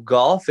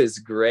 golf is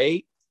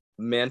great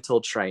mental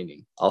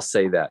training. I'll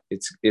say that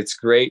it's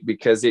great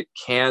because it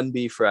can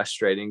be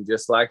frustrating,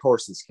 just like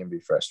horses can be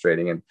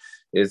frustrating. And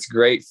it's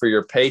great for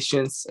your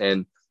patience.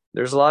 And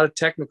there's a lot of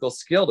technical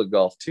skill to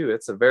golf too.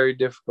 It's a very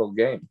difficult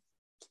game.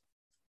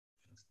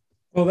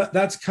 Well,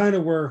 that's kind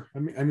of where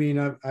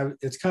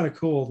it's kind of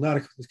cool.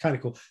 It's kind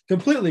of cool.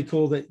 Completely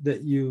cool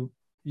that you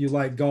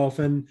like golf,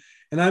 and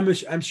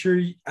I'm sure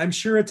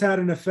it's had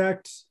an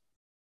effect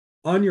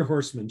on your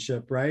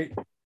horsemanship, right?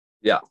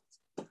 Yeah,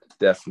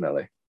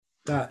 definitely.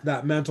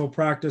 That mental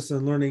practice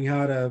and learning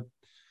how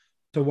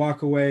to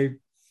walk away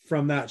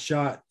from that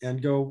shot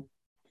and go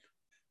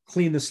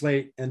clean the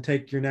slate and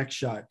take your next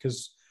shot.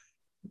 Because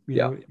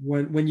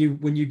when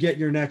you get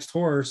your next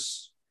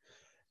horse,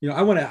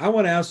 I want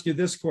to ask you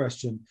this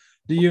question: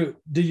 Do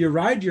you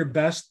ride your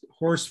best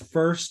horse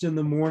first in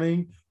the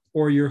morning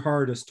or your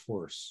hardest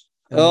horse?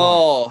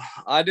 Why?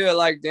 I do it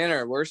like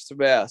dinner, worst to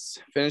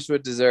best, finish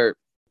with dessert.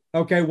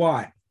 Okay,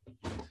 why?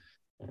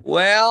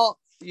 Well,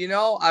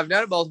 I've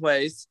done it both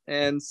ways.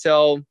 And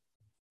so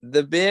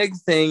the big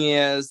thing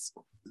is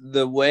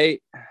the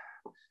weight.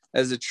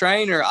 As a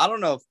trainer, I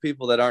don't know if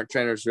people that aren't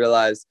trainers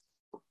realize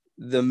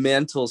the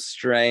mental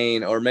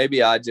strain, or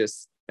maybe I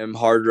just am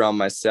harder on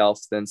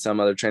myself than some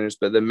other trainers,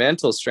 but the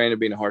mental strain of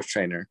being a horse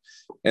trainer.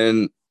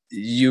 And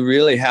you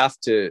really have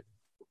to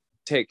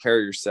take care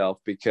of yourself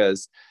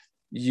because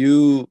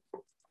you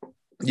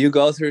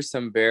go through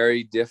some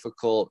very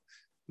difficult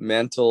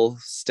mental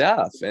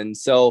stuff. And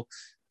so,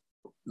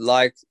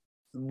 like,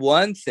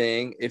 one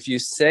thing, if you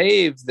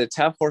save the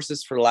tough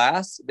horses for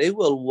last, they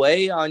will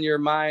weigh on your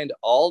mind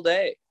all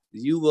day.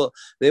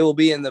 They will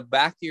be in the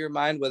back of your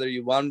mind, whether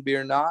you want to be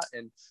or not.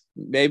 And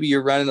maybe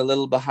you're running a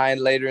little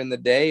behind later in the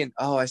day and,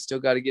 I still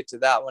got to get to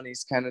that one.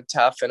 He's kind of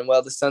tough. And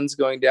the sun's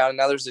going down and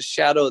now there's a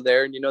shadow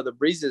there. And, the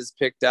breeze is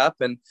picked up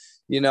and,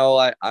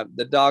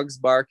 the dog's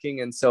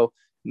barking. And so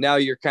now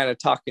you're kind of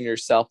talking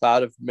yourself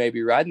out of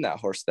maybe riding that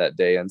horse that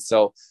day. And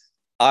so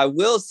I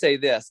will say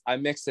this, I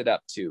mix it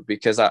up too,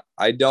 because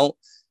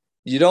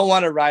you don't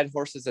want to ride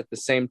horses at the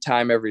same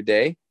time every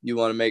day. You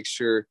want to make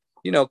sure,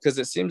 because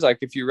it seems like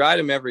if you ride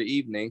them every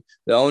evening,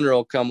 the owner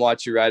will come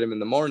watch you ride them in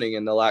the morning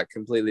and they'll act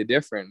completely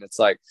different. It's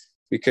like,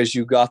 because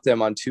you got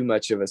them on too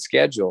much of a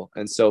schedule.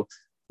 And so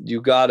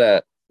you got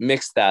to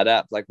mix that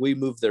up. Like, we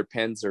move their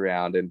pens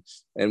around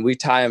and we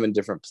tie them in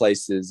different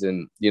places.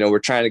 And, we're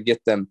trying to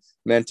get them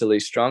mentally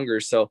stronger.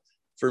 So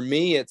for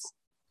me, it's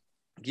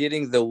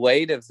getting the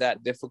weight of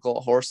that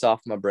difficult horse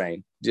off my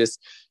brain.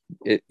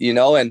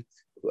 And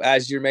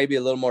as you're maybe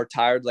a little more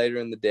tired later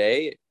in the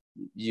day,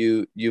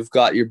 you've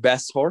got your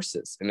best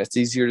horses and it's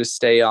easier to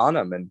stay on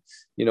them. And,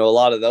 a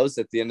lot of those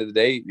at the end of the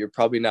day, you're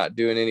probably not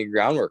doing any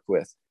groundwork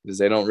with because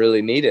they don't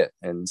really need it.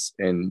 And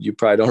you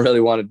probably don't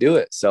really want to do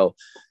it. So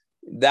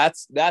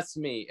that's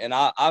me. And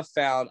I've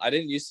found, I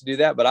didn't used to do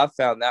that, but I've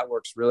found that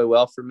works really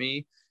well for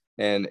me.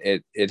 And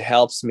it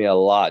helps me a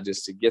lot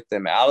just to get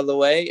them out of the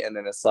way. And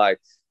then it's like,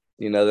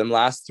 them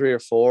last 3 or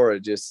 4 are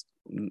just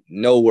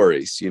no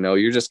worries.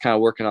 You're just kind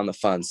of working on the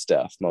fun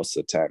stuff most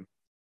of the time.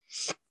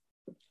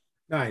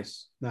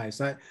 Nice.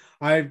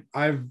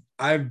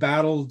 I've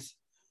battled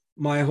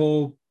my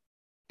whole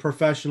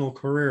professional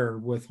career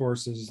with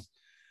horses,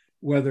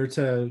 whether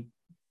to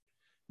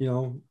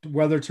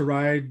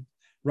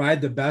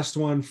ride the best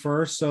one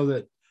first so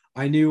that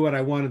I knew what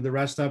I wanted the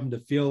rest of them to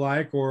feel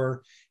like,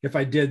 or if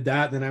I did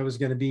that, then I was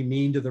going to be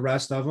mean to the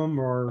rest of them,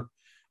 or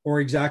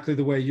exactly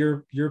the way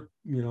you're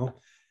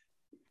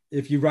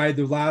if you ride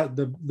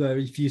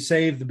if you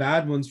save the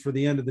bad ones for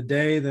the end of the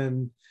day,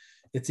 then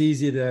it's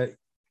easy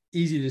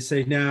to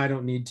say, nah, I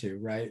don't need to.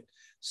 Right.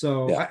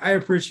 So yeah. I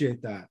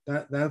appreciate that.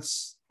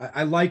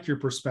 I like your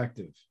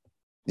perspective.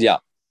 Yeah.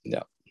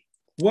 Yeah.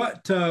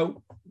 What's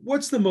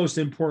the most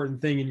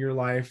important thing in your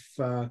life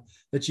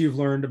that you've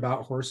learned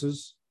about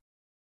horses?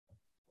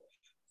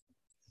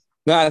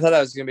 No, I thought that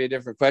was going to be a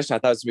different question. I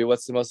thought it was going to be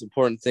what's the most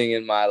important thing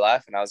in my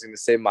life. And I was going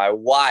to say my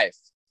wife,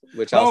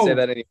 which I'll say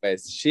that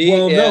anyways.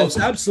 No,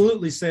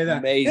 absolutely say that.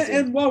 Amazing.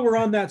 And while we're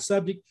on that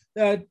subject,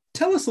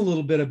 tell us a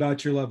little bit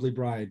about your lovely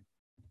bride.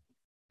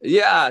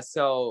 Yeah.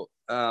 So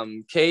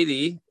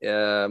Katie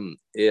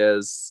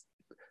is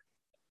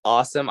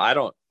awesome. I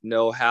don't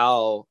know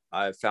how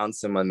I found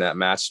someone that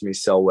matched me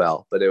so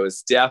well, but it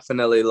was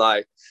definitely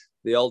like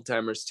the old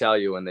timers tell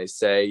you when they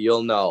say,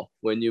 you'll know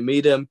when you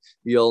meet him,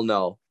 you'll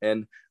know.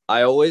 And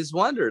I always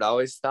wondered, I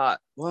always thought,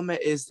 well,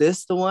 is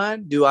this the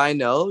one? Do I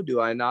know? Do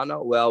I not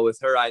know? Well, with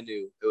her, I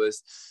knew it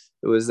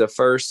was the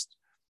first,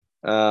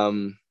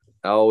 I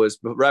always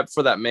right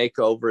before that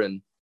makeover.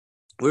 And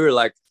we were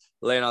like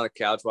laying on the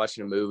couch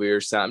watching a movie or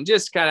something,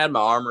 just kind of had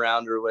my arm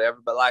around her or whatever,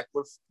 but like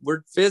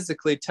we're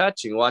physically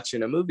touching,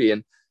 watching a movie.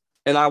 And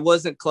I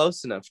wasn't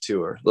close enough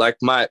to her. Like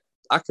I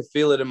could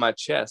feel it in my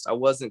chest. I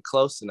wasn't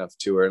close enough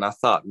to her. And I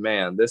thought,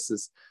 man,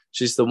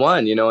 she's the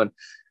one, and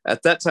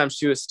at that time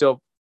she's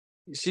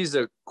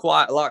a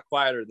lot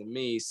quieter than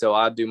me. So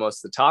I do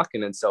most of the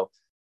talking. And so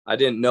I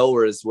didn't know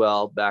her as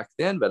well back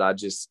then, but I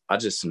just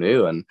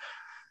knew. And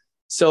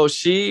So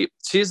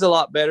she's a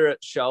lot better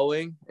at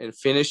showing and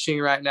finishing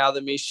right now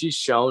than me. She's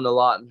shown a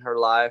lot in her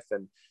life.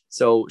 And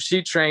so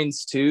she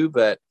trains too,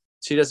 but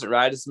she doesn't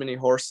ride as many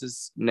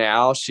horses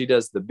now. She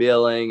does the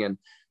billing, and,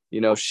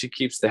 she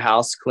keeps the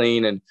house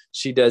clean, and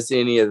she does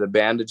any of the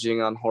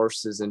bandaging on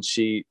horses, and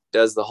she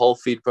does the whole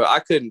feed. I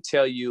couldn't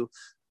tell you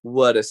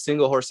what a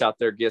single horse out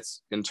there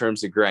gets in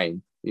terms of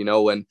grain.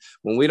 When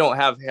we don't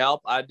have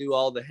help, I do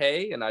all the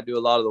hay and I do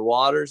a lot of the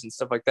waters and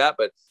stuff like that,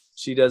 but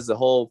she does the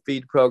whole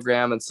feed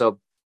program. And so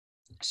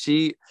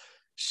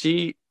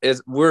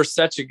we're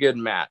such a good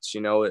match.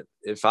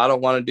 If I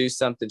don't want to do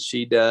something,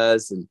 she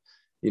does. And,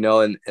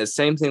 and the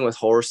same thing with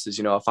horses.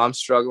 If I'm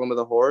struggling with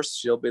a horse,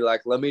 she'll be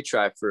like, let me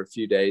try for a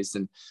few days.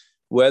 And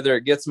whether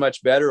it gets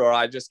much better or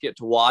I just get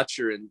to watch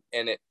her, and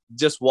it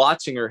just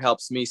watching her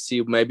helps me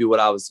see maybe what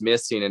I was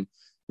missing. And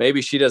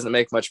maybe she doesn't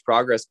make much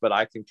progress, but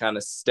I can kind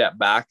of step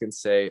back and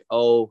say,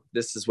 oh,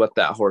 this is what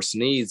that horse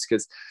needs.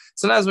 Because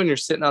sometimes when you're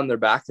sitting on their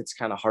back, it's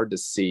kind of hard to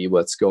see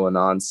what's going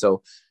on.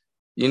 So,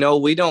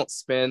 we don't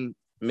spend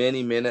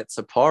many minutes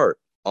apart,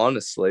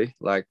 honestly.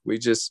 Like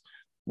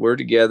we're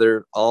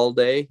together all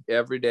day,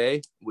 every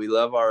day. We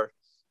love our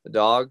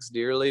dogs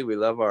dearly. We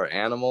love our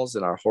animals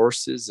and our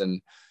horses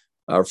and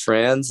our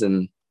friends.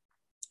 And,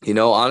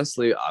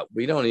 honestly,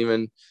 we don't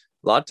even,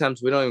 a lot of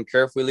times we don't even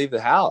care if we leave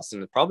the house,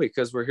 and it's probably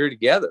because we're here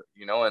together,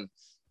 and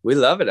we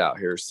love it out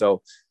here.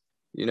 So,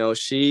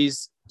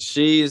 she's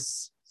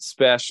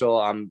special.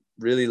 I'm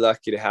really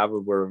lucky to have her.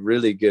 We're a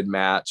really good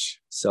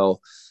match. So,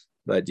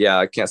 but yeah,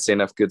 I can't say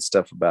enough good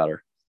stuff about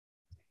her.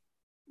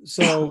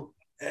 So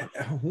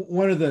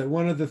one of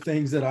the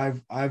things that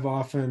I've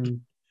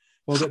often,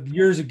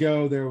 years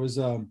ago, there was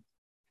a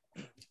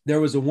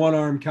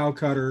one-arm cow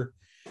cutter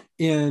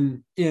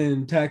in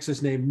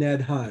Texas named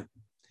Ned Hunt.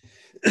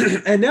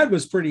 And Ned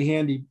was pretty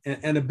handy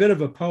and a bit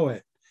of a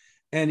poet.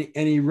 And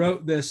he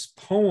wrote this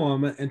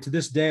poem, and to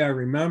this day I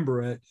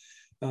remember it.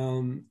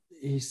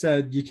 He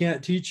said, "You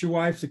can't teach your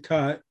wife to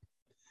cut.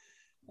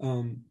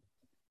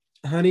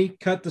 Honey,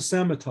 cut the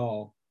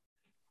semitol.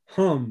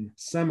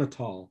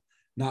 Semitol.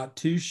 Not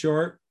too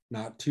short,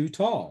 not too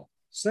tall.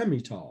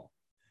 Semitol."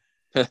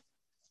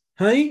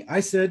 Honey,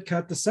 I said,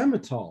 cut the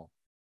semitol.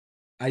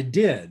 I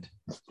did.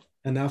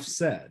 Enough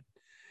said.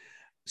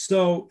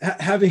 So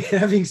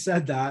having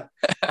said that,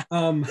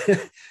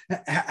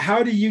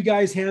 how do you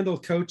guys handle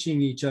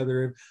coaching each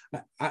other?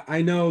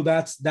 I know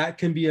that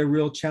can be a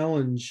real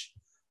challenge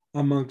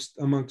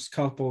amongst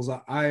couples.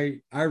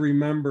 I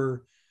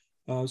remember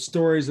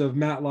stories of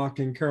Matlock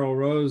and Carol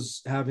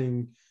Rose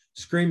having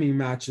screaming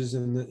matches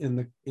in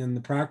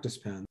the practice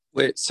pen.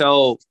 Wait,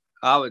 so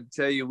I would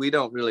tell you, we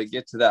don't really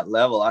get to that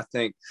level. I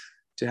think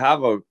to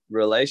have a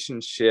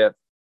relationship,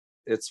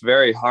 it's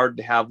very hard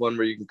to have one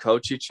where you can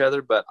coach each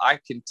other, but I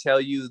can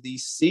tell you the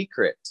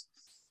secret.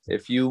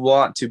 If you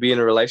want to be in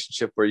a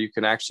relationship where you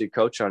can actually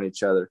coach on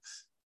each other,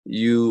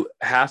 you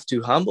have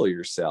to humble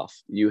yourself.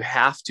 You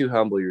have to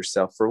humble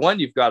yourself. For one,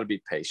 you've got to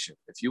be patient.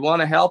 If you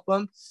want to help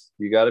them,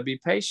 you got to be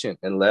patient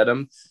and let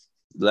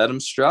them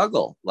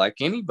struggle like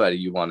anybody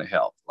you want to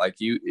help. Like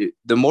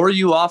the more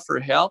you offer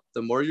help,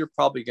 the more you're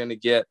probably going to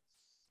get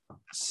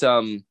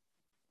some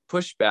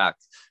pushback.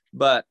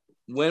 But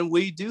when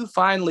we do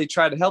finally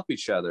try to help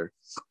each other,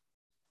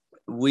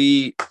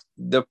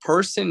 the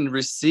person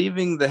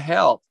receiving the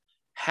help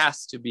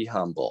has to be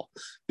humble,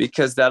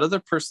 because that other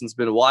person's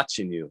been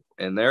watching you,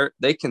 and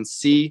they can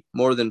see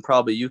more than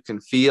probably you can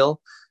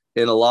feel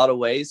in a lot of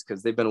ways,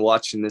 because they've been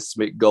watching this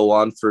go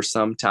on for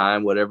some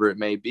time, whatever it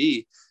may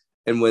be.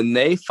 And when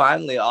they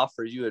finally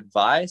offer you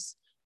advice,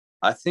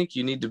 I think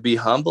you need to be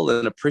humble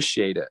and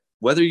appreciate it,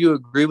 whether you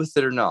agree with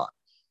it or not,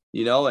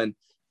 and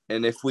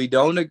if we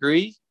don't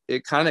agree,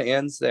 it kind of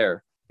ends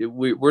there.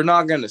 We're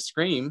not going to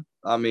scream.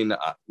 I mean,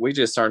 we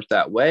just aren't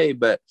that way,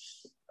 but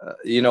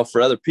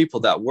for other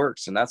people that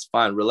works, and that's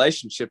fine.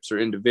 Relationships are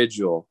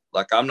individual.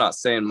 Like, I'm not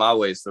saying my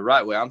way is the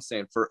right way. I'm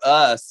saying for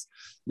us,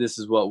 this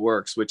is what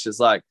works, which is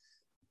like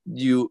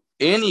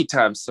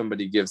anytime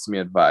somebody gives me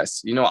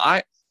advice,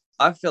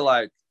 I feel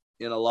like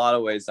in a lot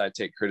of ways I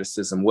take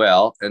criticism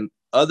well, and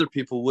other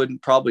people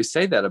wouldn't probably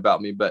say that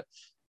about me, but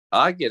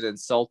I get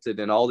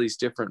insulted in all these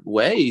different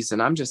ways. And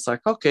I'm just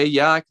like, okay,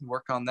 yeah, I can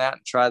work on that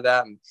and try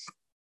that.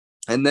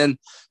 And then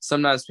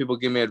sometimes people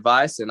give me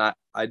advice and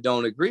I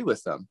don't agree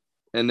with them.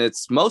 And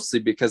it's mostly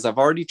because I've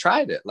already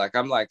tried it. Like,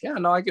 I'm like, yeah,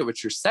 no, I get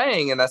what you're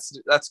saying. And that's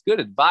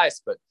good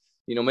advice. But,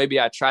 maybe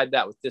I tried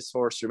that with this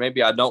horse, or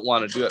maybe I don't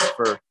want to do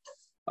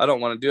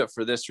it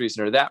for this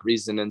reason or that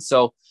reason. And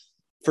so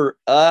for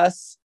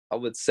us, I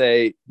would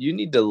say you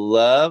need to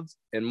love,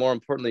 and more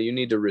importantly, you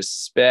need to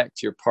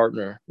respect your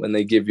partner when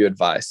they give you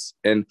advice.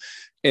 And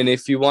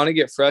if you want to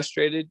get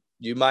frustrated,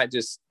 you might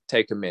just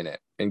take a minute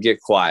and get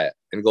quiet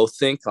and go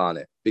think on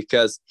it,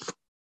 because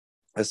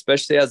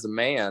especially as a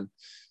man,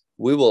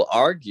 we will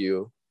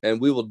argue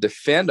and we will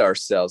defend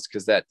ourselves,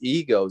 because that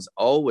ego is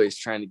always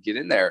trying to get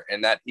in there,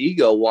 and that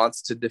ego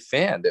wants to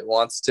defend. It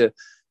wants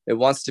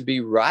to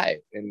be right.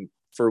 And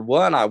for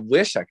one, I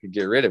wish I could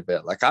get rid of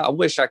it. Like, I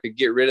wish I could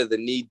get rid of the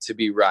need to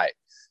be right,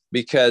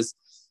 because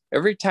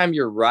every time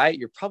you're right,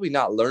 you're probably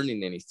not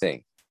learning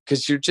anything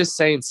because you're just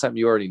saying something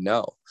you already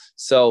know.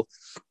 So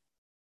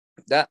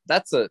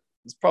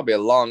it's probably a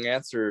long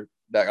answer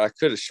that I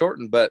could have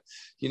shortened, but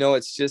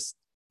it's just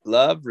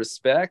love,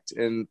 respect,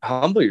 and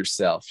humble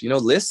yourself.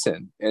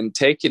 Listen and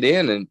take it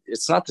in. And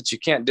it's not that you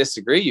can't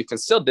disagree. You can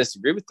still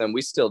disagree with them.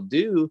 We still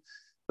do.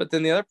 But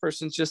then the other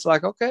person's just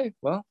like, okay,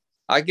 well,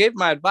 I gave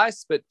my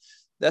advice, but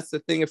that's the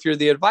thing. If you're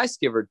the advice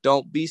giver,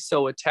 don't be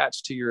so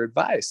attached to your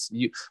advice.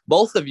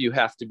 Both of you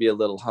have to be a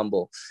little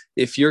humble.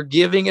 If you're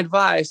giving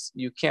advice,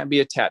 you can't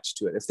be attached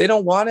to it. If they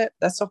don't want it,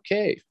 that's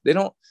okay. They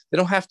don't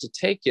have to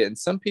take it. And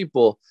some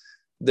people,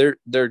 they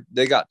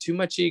got too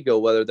much ego,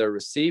 whether they're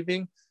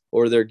receiving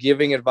or they're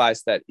giving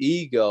advice. That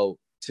ego,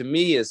 to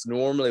me, is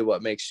normally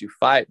what makes you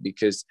fight,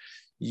 because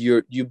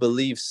you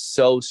believe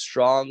so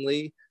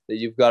strongly that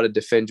you've got to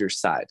defend your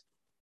side.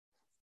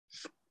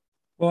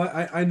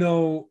 Well, I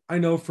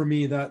know for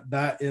me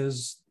that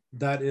is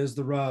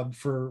the rub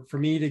for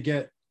me to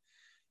get,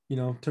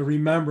 to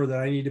remember that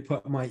I need to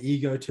put my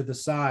ego to the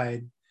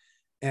side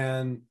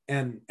and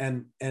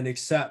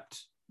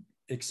accept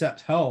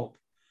help.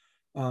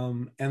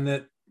 And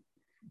that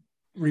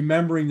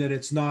remembering that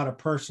it's not a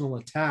personal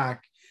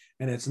attack,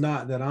 and it's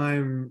not that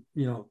I'm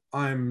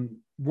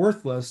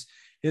worthless.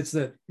 It's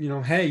that,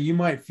 hey, you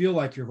might feel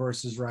like your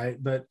horse is right,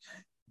 but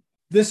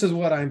this is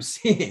what I'm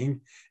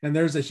seeing. And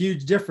there's a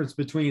huge difference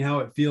between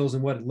how it feels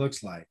and what it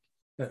looks like.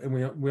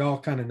 And we all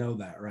kind of know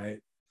that, right?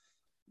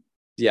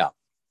 Yeah.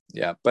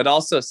 Yeah. But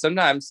also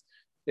sometimes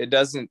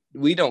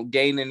we don't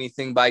gain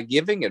anything by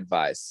giving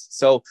advice.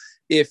 So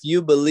if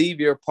you believe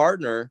your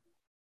partner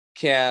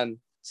can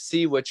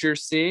see what you're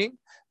seeing,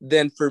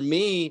 then for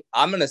me,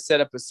 I'm going to set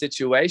up a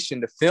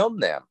situation to film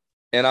them,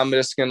 and I'm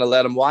just going to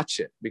let them watch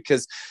it,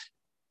 because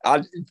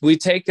we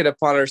take it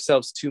upon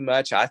ourselves too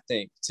much, I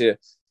think, to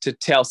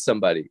tell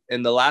somebody.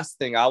 And the last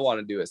thing I want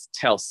to do is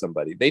tell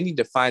somebody. They need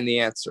to find the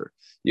answer.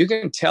 You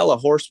can tell a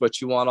horse what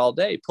you want all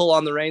day, pull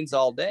on the reins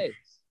all day,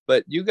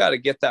 but you got to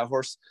get that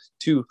horse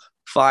to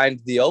find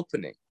the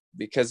opening,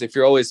 because if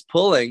you're always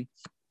pulling,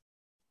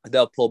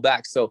 they'll pull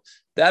back. So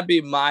that'd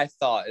be my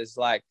thought, is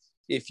like,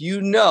 if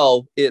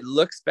it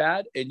looks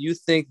bad and you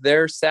think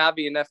they're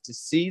savvy enough to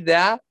see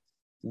that,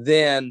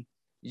 then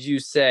you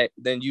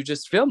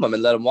just film them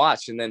and let them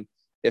watch. And then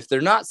if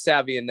they're not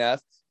savvy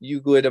enough, you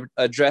would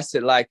address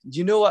it like,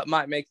 what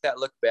might make that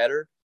look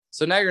better?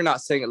 So now you're not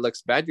saying it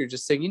looks bad. You're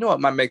just saying,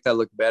 what might make that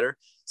look better?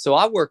 So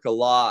I work a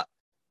lot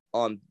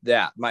on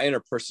that, my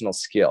interpersonal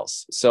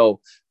skills.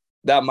 So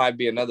that might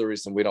be another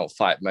reason we don't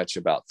fight much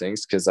about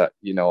things. Cause I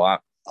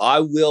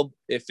will,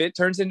 if it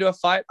turns into a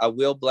fight, I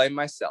will blame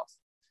myself.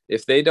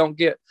 If they don't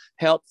get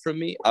help from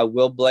me, I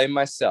will blame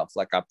myself.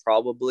 Like, I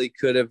probably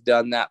could have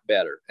done that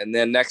better. And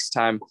then next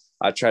time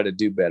I try to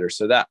do better.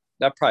 So that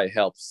probably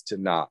helps to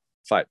not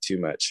fight too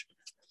much.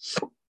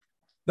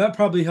 That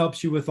probably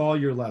helps you with all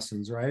your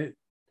lessons, right?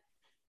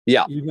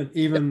 Yeah.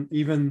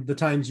 Even the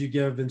times you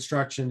give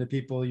instruction to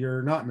people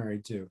you're not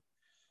married to.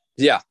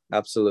 Yeah,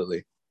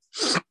 absolutely.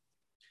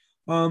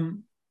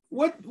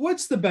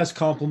 What's the best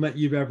compliment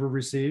you've ever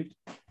received?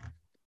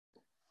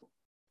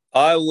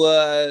 I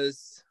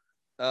was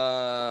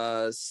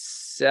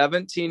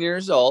 17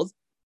 years old,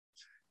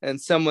 and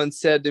someone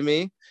said to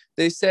me,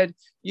 they said,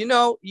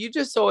 you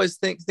just always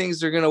think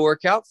things are going to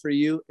work out for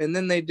you, and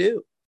then they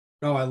do.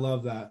 Oh, I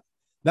love that.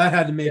 That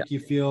had to make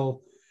you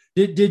feel.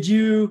 Did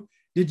you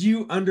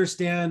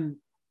understand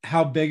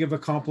how big of a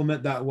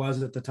compliment that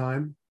was at the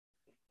time?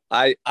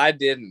 I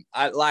didn't.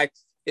 I like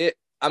it.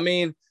 I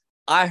mean,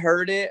 I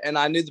heard it, and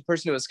I knew the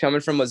person it was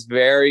coming from was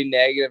very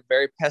negative,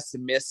 very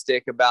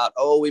pessimistic about,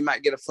 we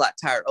might get a flat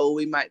tire.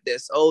 We might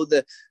this.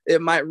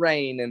 It might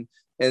rain.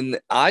 And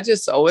I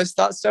just always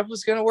thought stuff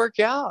was going to work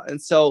out.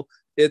 And so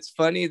it's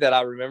funny that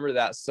I remember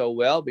that so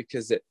well,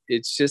 because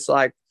it's just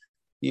like,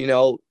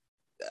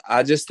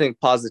 I just think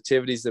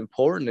positivity is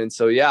important. And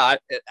so, at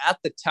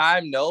the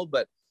time, no,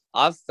 but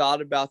I've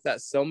thought about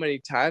that so many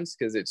times,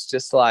 because it's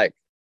just like,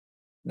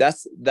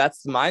 that's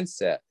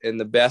mindset. And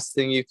the best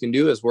thing you can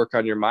do is work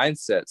on your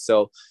mindset.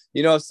 So,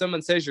 if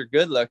someone says you're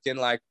good looking,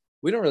 like,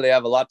 we don't really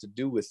have a lot to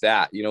do with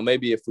that,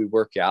 maybe if we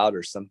work out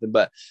or something.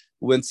 But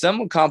when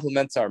someone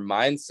compliments our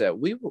mindset,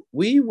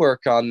 we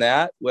work on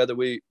that, whether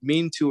we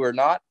mean to or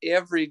not.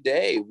 Every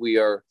day we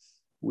are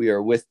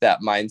with that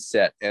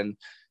mindset and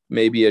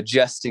maybe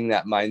adjusting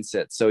that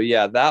mindset. So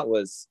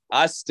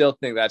I still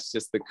think that's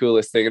just the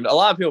coolest thing. And a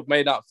lot of people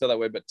may not feel that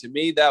way, but to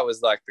me, that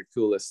was like the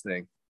coolest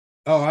thing.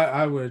 Oh,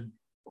 I would,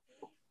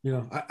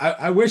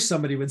 I wish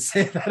somebody would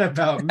say that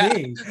about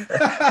me.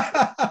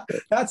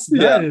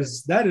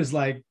 That is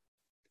like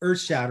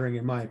earth shattering,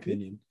 in my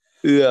opinion.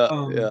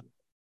 Yeah.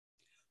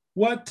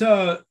 What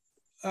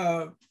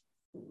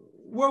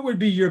would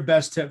be your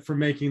best tip for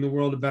making the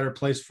world a better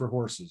place for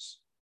horses?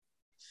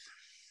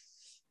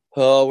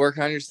 Work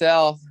on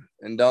yourself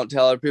and don't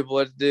tell other people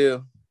what to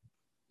do.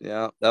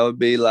 Yeah, that would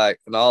be like,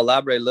 and I'll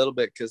elaborate a little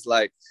bit, because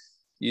like,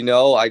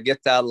 I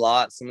get that a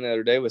lot. Someone the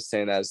other day was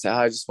saying that. I said,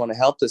 I just want to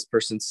help this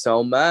person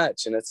so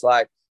much. And it's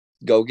like,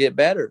 go get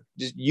better.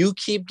 Just you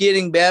keep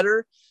getting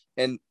better,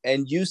 and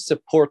you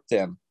support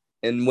them.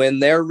 And when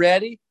they're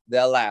ready,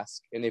 they'll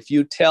ask. And if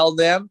you tell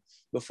them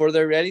before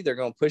they're ready, they're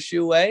going to push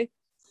you away.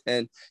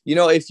 And,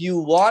 if you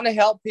want to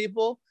help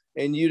people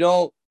and you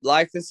don't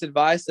like this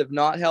advice of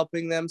not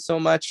helping them so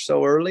much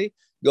so early,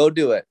 go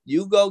do it.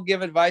 You go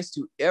give advice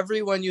to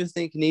everyone you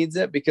think needs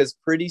it, because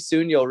pretty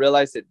soon you'll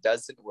realize it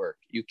doesn't work.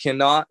 You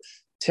cannot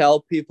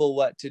tell people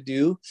what to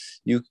do.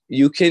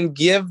 You can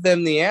give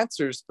them the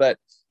answers, but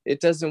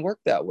it doesn't work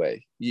that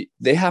way.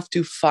 They have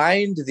to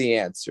find the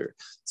answer.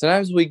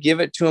 Sometimes we give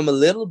it to them a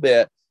little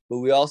bit, but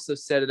we also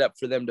set it up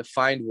for them to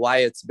find why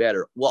it's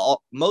better.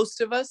 Well,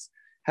 most of us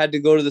had to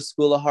go to the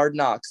school of hard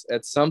knocks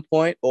at some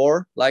point,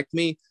 or like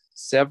me,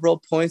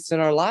 several points in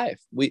our life.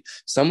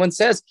 Someone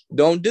says,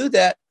 don't do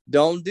that.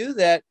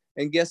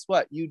 And guess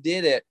what? You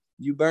did it.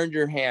 You burned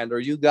your hand, or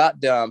you got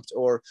dumped,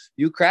 or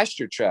you crashed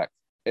your truck.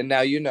 And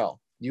now you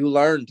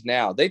learned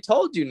now. They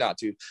told you not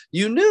to.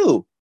 You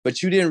knew,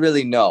 but you didn't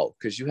really know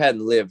because you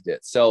hadn't lived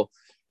it. So,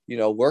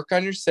 work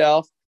on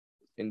yourself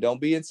and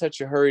don't be in such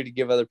a hurry to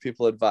give other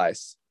people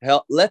advice.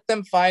 Let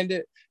them find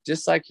it,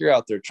 just like you're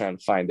out there trying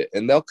to find it,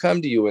 and they'll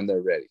come to you when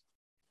they're ready.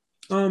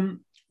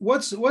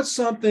 What's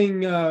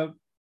something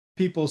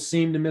people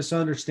seem to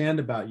misunderstand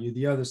about you,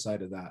 the other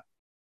side of that?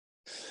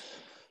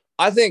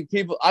 I think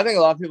a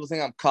lot of people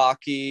think I'm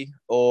cocky,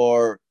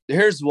 or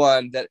here's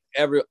one that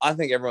I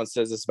think everyone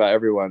says this about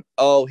everyone.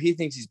 Oh, he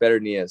thinks he's better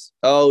than he is.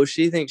 Oh,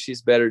 she thinks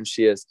she's better than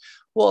she is.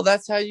 Well,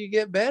 that's how you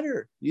get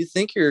better. You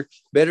think you're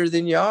better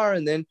than you are,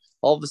 and then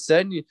all of a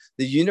sudden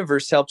the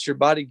universe helps your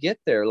body get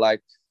there.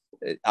 Like,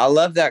 I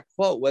love that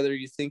quote, whether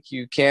you think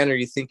you can or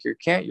you think you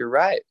can't, you're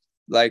right.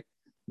 Like,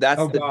 that's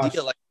deal. Like,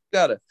 you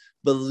got to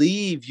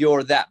believe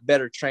you're that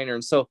better trainer.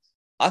 And so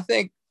I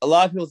think a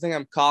lot of people think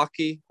I'm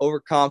cocky,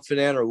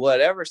 overconfident, or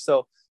whatever.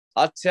 So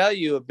I'll tell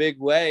you a big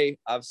way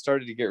I've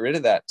started to get rid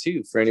of that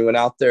too. For anyone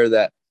out there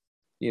that,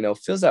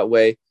 feels that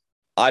way,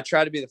 I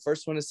try to be the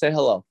first one to say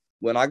hello.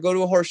 When I go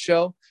to a horse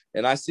show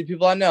and I see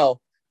people I know,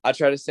 I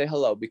try to say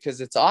hello,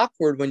 because it's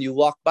awkward when you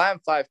walk by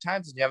them 5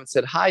 times and you haven't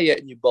said hi yet,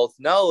 and you both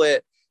know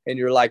it. And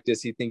you're like,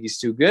 does he think he's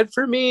too good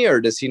for me, or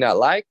does he not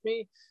like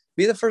me?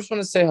 Be the first one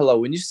to say hello.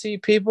 When you see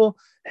people,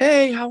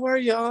 hey, how are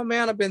you? Oh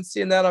man, I've been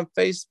seeing that on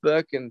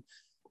Facebook and,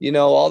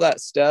 all that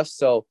stuff.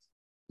 So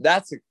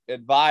that's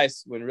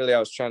advice, when really I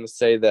was trying to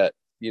say that,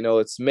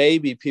 it's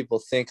maybe people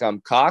think I'm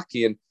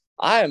cocky,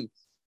 and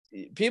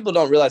people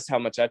don't realize how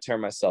much I tear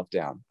myself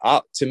down.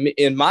 To me,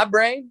 in my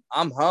brain,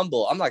 I'm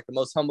humble. I'm like the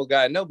most humble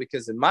guy I know,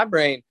 because in my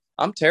brain,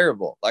 I'm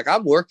terrible. Like,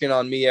 I'm working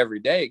on me every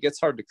day. It gets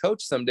hard to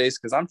coach some days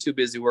because I'm too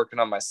busy working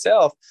on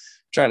myself,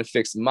 trying to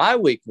fix my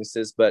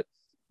weaknesses. But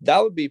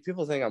that would be,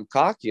 people think I'm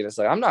cocky. And it's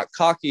like, I'm not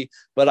cocky,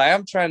 but I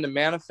am trying to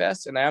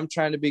manifest, and I am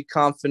trying to be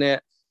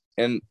confident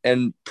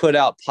and put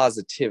out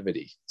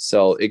positivity.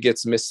 So it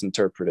gets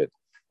misinterpreted.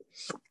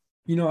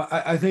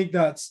 I think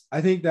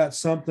that's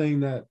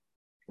something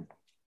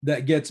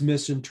that gets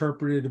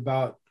misinterpreted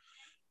about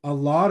a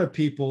lot of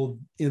people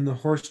in the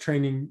horse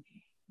training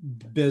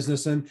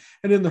business and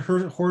in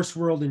the horse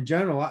world in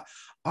general.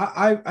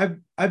 I've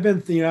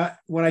been thinking,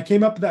 when I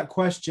came up with that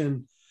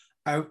question,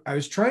 I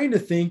was trying to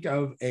think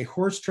of a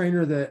horse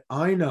trainer that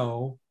I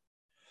know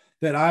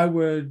that I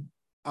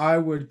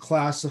would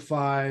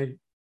classify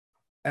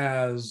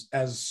as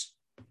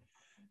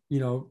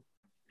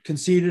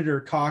conceited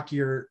or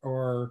cocky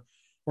or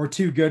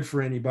too good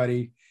for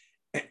anybody.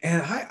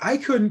 And I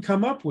couldn't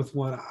come up with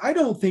one. I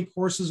don't think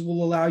horses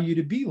will allow you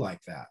to be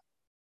like that.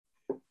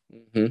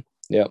 Mm-hmm.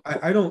 Yeah.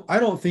 I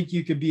don't think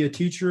you could be a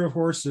teacher of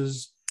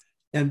horses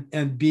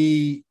and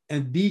be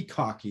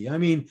cocky. I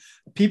mean,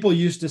 people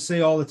used to say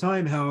all the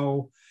time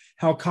how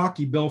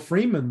cocky Bill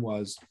Freeman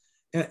was,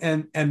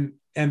 and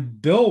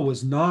Bill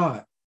was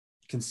not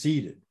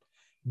conceited.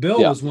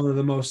 Bill was one of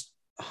the most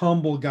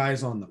humble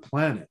guys on the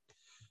planet.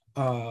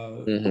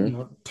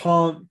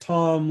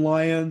 Tom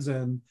Lyons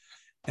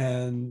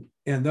and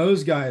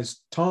those guys.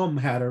 Tom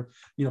had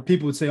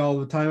people would say all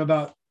the time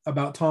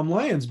about Tom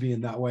Lyons being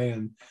that way,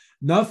 and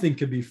nothing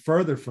could be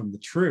further from the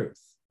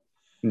truth.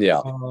 Yeah.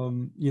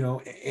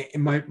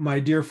 My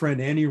dear friend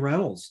Annie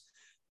Reynolds,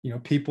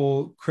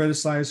 people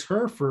criticize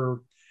her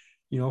for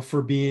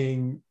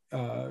being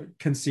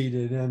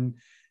conceited, and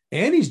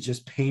Annie's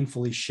just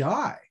painfully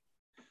shy.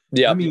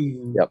 Yeah. I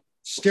mean,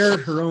 stare at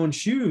her own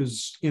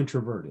shoes,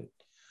 introverted.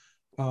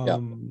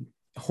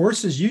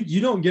 Horses, you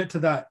don't get to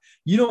that.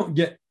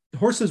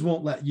 Horses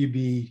won't let you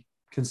be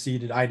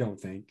conceited, I don't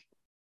think.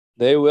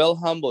 They will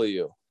humble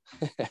you.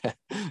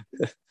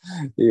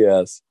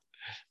 Yes.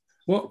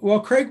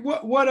 Well, Craig,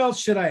 what else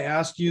should I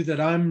ask you that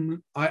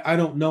I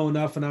don't know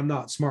enough and I'm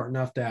not smart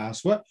enough to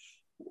ask?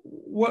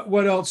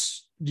 What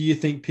else do you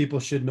think people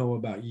should know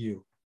about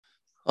you?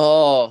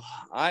 Oh,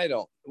 I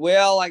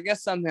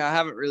guess something I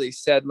haven't really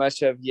said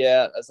much of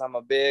yet, as I'm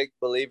a big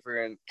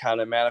believer in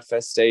kind of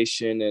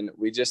manifestation, and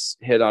we just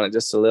hit on it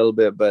just a little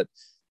bit, but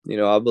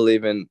I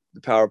believe in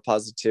the power of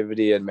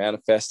positivity and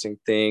manifesting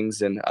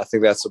things. And I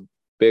think that's a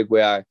big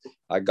way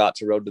I got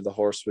to Road to the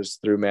Horse, was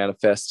through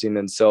manifesting.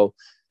 And so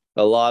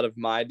a lot of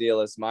my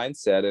deal is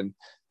mindset. And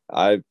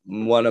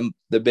one of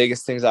the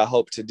biggest things I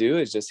hope to do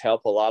is just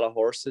help a lot of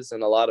horses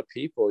and a lot of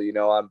people. You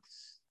know,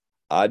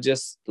 I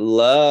just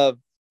love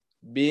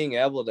being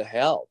able to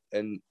help.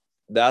 And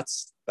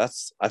that's,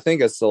 I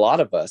think it's a lot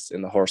of us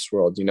in the horse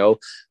world, you know,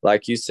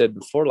 like you said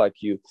before, like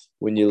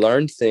when you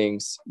learn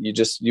things,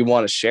 you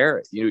want to share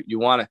it. You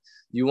want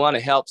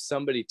to help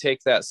somebody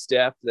take that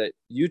step that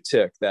you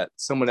took, that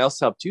someone else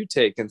helped you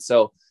take. And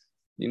so,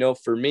 you know,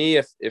 for me,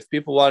 if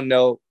people want to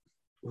know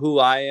who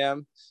I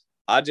am,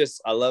 I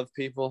love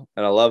people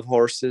and I love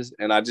horses,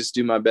 and I just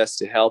do my best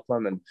to help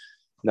them. And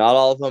not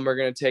all of them are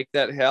going to take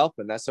that help,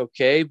 and that's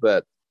okay.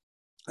 But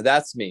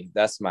that's me.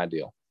 That's my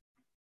deal.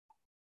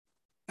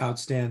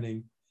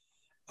 Outstanding.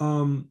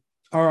 All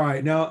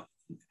right. Now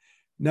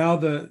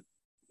the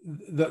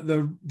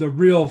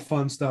real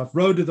fun stuff,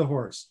 Road to the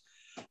Horse.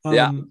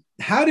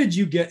 How did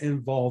you get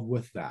involved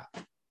with that?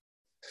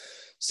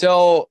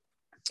 So,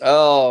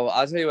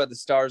 I'll tell you what, the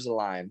stars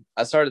aligned.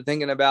 I started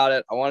thinking about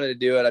it. I wanted to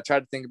do it. I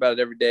tried to think about it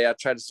every day. I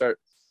tried to start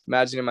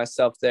imagining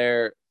myself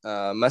there.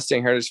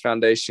 Mustang Heritage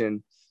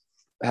Foundation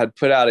had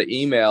put out an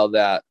email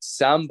that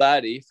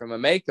somebody from a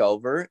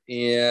makeover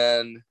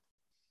in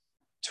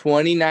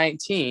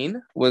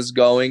 2019 was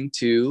going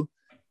to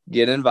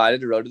get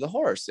invited to Road to the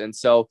Horse. And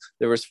so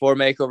there was 4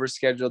 makeovers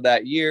scheduled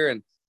that year,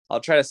 and I'll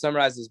try to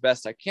summarize as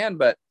best I can,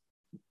 but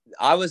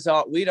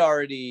we'd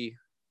already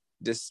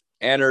just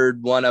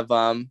entered one of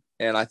them,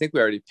 and I think we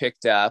already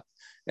picked up.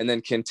 And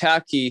then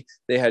Kentucky,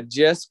 they had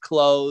just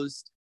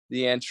closed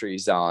the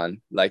entries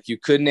on, like you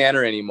couldn't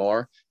enter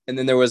anymore. And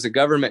then there was a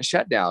government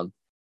shutdown,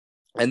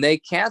 and they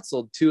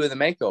canceled 2 of the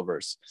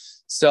makeovers.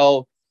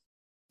 So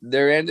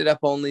there ended up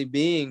only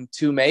being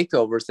 2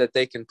 makeovers that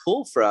they can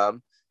pull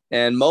from.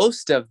 And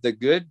most of the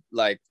good,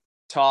 like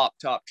top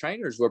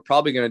trainers were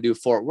probably going to do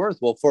Fort Worth.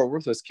 Well, Fort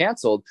Worth was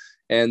canceled,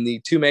 and the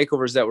 2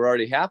 makeovers that were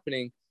already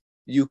happening,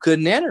 you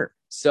couldn't enter.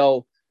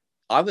 So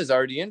I was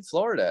already in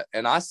Florida,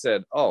 and I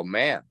said, oh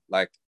man,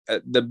 like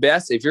the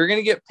best, if you're going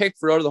to get picked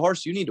for Road to the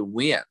Horse, you need to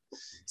win.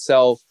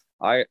 So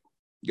I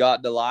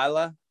got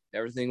Delilah.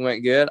 Everything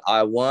went good.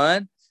 I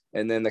won.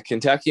 And then the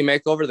Kentucky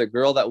makeover, the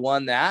girl that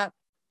won that,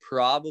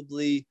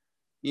 probably,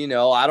 you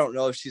know, I don't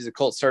know if she's a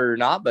colt starter or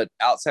not, but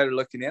outsider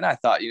looking in, I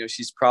thought, you know,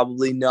 she's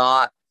probably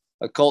not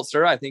a colt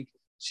starter. I think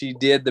she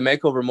did the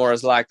makeover more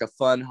as like a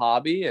fun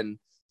hobby, and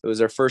it was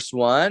her first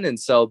one. And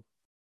so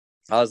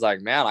I was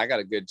like, man, I got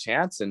a good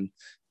chance, and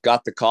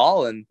got the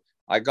call, and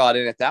I got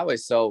in it that way.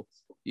 So,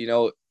 you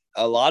know,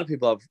 a lot of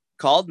people have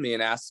called me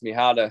and asked me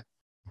how to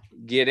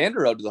get into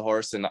Road to the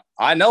Horse. And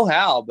I know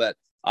how, but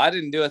I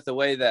didn't do it the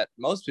way that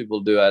most people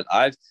do it.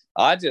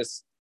 I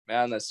just,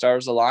 man, the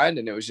stars aligned,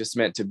 and it was just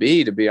meant to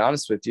be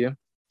honest with you.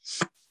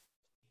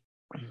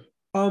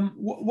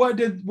 What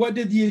did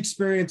the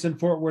experience in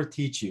Fort Worth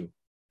teach you?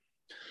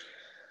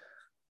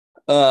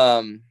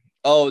 The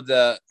Road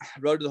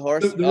to the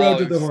Horse. The Road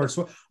to the Horse.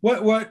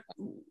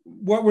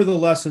 What were the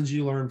lessons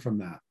you learned from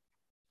that?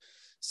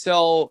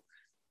 So,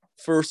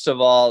 first of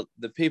all,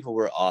 the people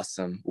were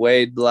awesome.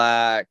 Wade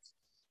Black,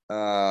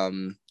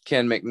 Ken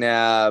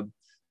McNabb,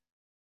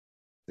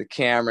 the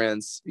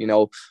Camerons, you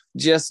know,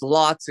 just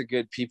lots of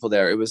good people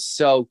there. It was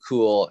so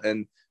cool.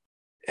 And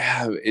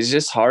it's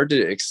just hard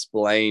to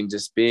explain,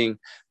 just being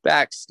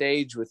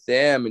backstage with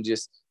them and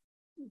just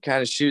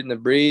kind of shooting the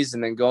breeze,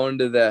 and then going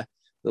to the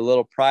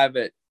little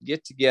private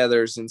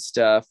get-togethers and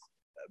stuff.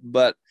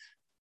 But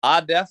I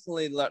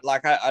definitely learned,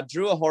 like I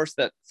drew a horse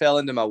that fell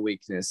into my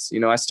weakness. You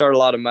know, I started a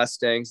lot of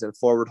Mustangs and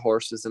forward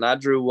horses, and I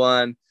drew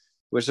one,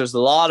 which there's a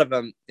lot of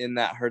them in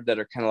that herd that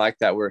are kind of like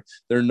that, where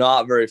they're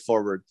not very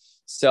forward.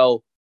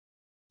 So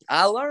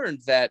I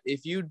learned that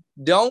if you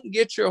don't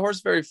get your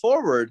horse very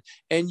forward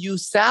and you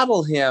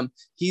saddle him,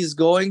 he's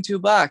going to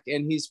buck,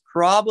 and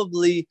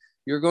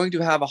you're going to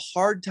have a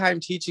hard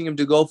time teaching him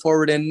to go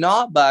forward and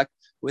not buck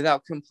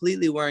without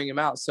completely wearing him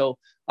out. So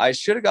I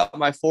should have got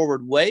my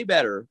forward way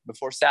better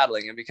before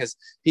saddling him, because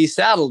he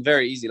saddled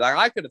very easy. Like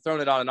I could have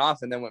thrown it on and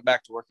off and then went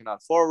back to working on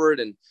forward.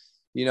 And,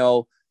 you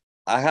know,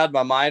 I had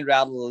my mind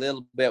rattled a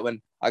little bit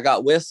when I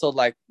got whistled.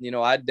 Like, you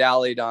know, I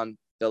dallied on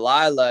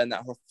Delilah, and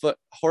that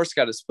horse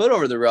got his foot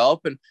over the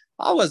rope, and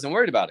I wasn't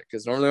worried about it,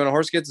 because normally when a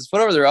horse gets his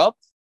foot over the rope,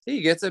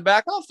 he gets it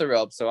back off the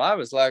rope. So I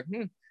was like,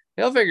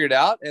 he'll figure it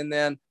out. And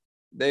then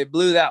they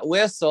blew that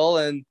whistle,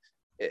 and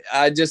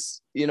I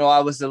just, you know, I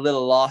was a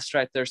little lost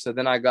right there. So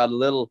then I got a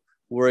little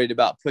worried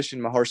about pushing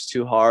my horse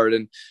too hard.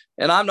 And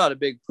I'm not a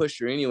big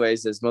pusher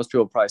anyways, as most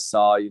people probably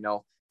saw. You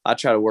know, I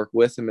try to work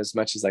with him as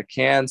much as I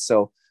can.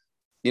 So,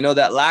 you know,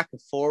 that lack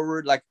of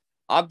forward, like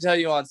I'll tell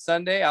you, on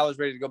Sunday, I was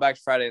ready to go back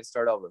to Friday and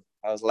start over.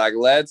 I was like,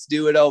 let's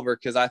do it over,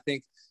 because I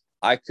think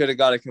I could have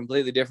got a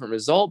completely different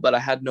result, but I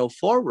had no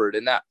forward.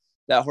 And that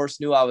horse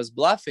knew I was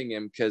bluffing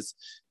him, because,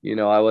 you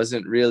know, I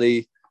wasn't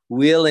really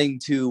willing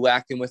to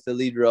whack him with the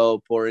lead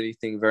rope or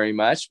anything very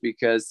much,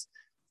 because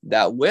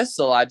that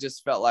whistle, I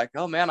just felt like,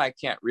 oh man, I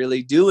can't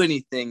really do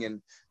anything.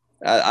 And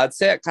I'd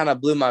say it kind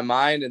of blew my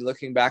mind. And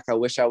looking back, I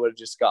wish I would have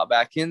just got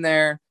back in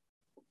there.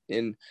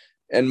 And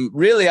And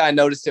really, I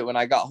noticed it when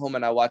I got home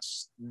and I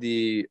watched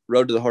the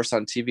Road to the Horse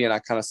on TV, and I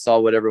kind of saw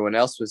what everyone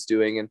else was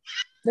doing. And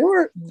they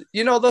were,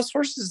 those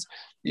horses,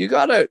 you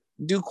got to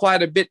do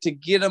quite a bit to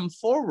get them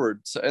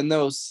forward. So, and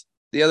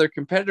the other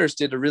competitors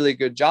did a really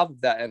good job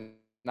of that, and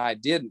I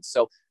didn't.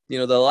 So,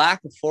 the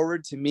lack of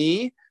forward to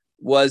me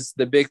was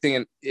the big thing.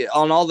 And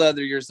on all the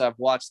other years I've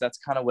watched, that's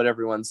kind of what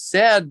everyone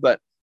said. But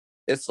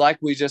it's like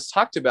we just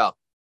talked about.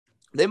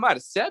 They might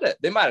have said it.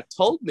 They might have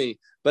told me,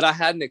 but I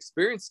hadn't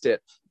experienced it.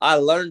 I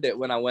learned it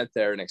when I went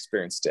there and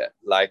experienced it.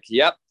 Like,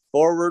 yep,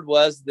 forward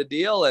was the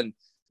deal. And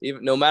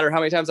even no matter how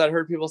many times I'd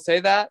heard people say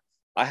that,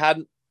 I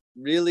hadn't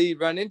really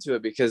run into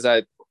it because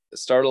I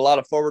started a lot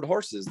of forward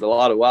horses, a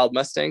lot of wild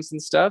Mustangs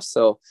and stuff.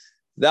 So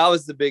that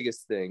was the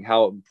biggest thing,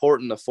 how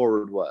important the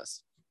forward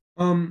was.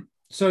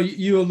 So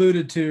you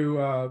alluded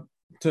to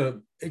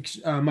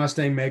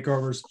Mustang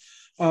makeovers.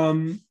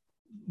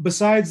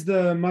 Besides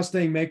the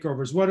Mustang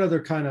makeovers, what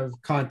other kind of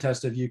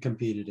contest have you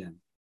competed in?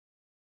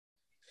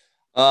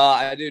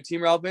 I do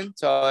team roping.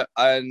 So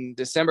in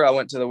December, I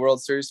went to the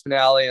World Series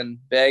finale in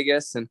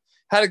Vegas and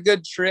had a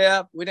good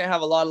trip. We didn't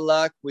have a lot of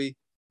luck. We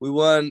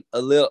won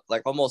a little,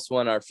 like almost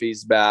won our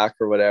fees back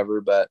or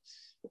whatever. But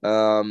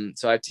so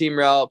I team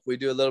rope. We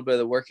do a little bit of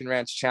the Working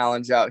Ranch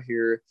Challenge out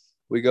here.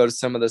 We go to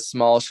some of the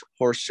small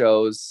horse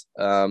shows.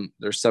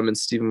 There's some in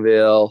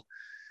Stephenville.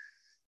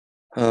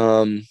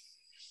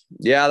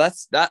 Yeah,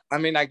 that's that. I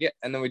mean,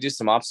 and then we do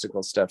some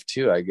obstacle stuff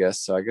too, I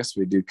guess. So I guess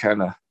we do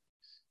kind of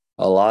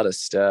a lot of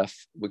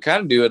stuff. We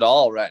kind of do it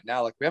all right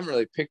now. Like we haven't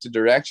really picked a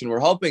direction. We're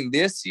hoping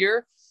this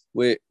year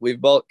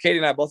we've both, Katie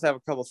and I both have a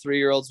couple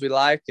 3-year-olds we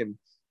like, and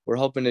we're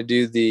hoping to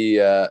do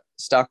the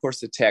stock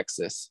horse of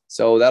Texas.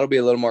 So that'll be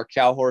a little more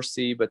cow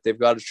horsey, but they've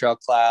got a trail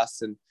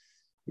class, and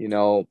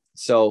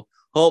so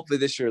hopefully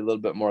this year a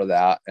little bit more of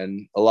that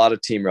and a lot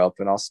of team rope,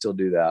 and I'll still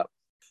do that.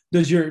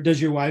 Does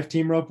your wife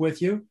team rope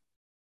with you?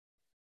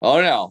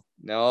 Oh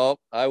no,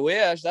 I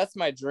wish. That's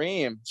my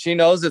dream. She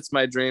knows it's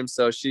my dream,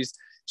 so she's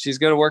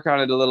going to work on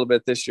it a little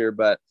bit this year,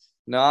 but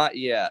not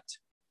yet.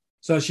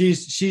 So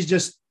she's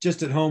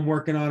just at home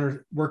working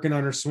on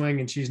her swing,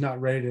 and she's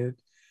not ready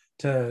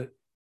to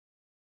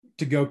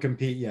go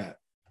compete yet.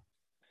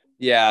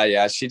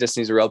 Yeah. She just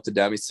needs to rope the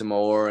dummy some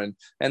more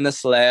and the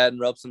sled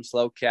and rope some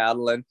slow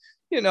cattle. And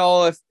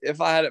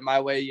if I had it my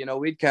way,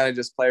 we'd kind of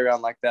just play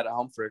around like that at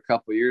home for a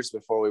couple of years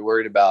before we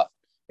worried about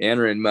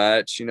entering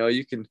much.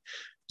 You can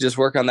just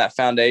work on that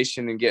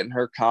foundation and getting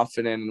her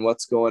confident in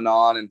what's going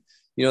on. And,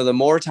 the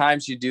more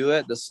times you do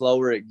it, the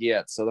slower it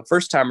gets. So the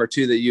first time or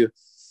two that you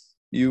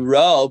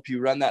rope, you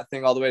run that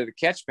thing all the way to the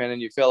catch pen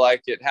and you feel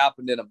like it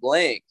happened in a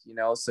blink,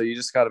 so you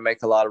just got to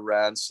make a lot of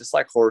runs, just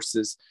like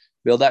horses,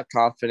 build that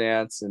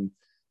confidence. And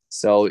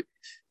so,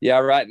 yeah,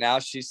 right now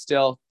she's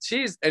thrown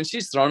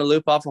a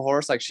loop off a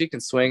horse. Like she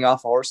can swing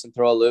off a horse and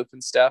throw a loop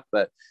and stuff,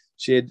 but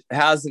she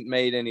hasn't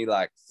made any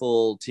like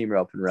full team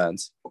roping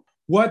runs.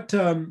 What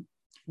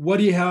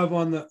do you have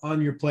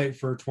on your plate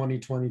for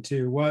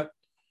 2022?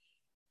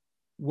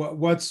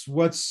 What's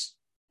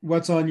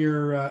on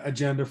your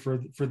agenda for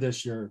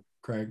this year,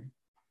 Craig?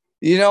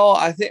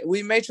 I think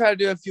we may try to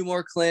do a few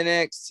more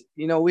clinics.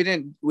 We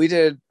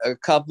did a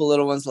couple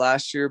little ones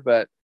last year,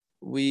 but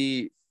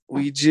we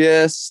were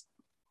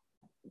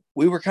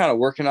kind of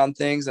working on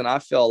things, and I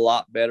feel a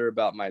lot better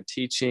about my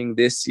teaching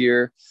this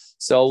year.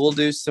 So we'll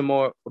do some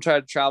more. We'll try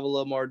to travel a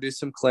little more, do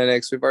some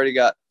clinics. We've already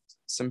got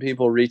some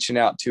people reaching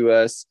out to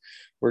us.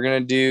 We're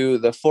going to do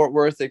the Fort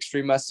Worth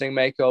Extreme Mustang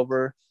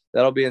Makeover.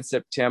 That'll be in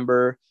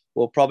September.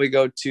 We'll probably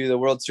go to the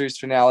World Series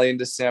finale in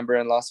December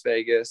in Las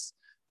Vegas.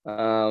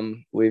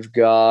 We've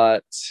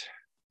got,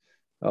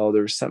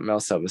 there was something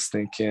else I was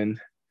thinking.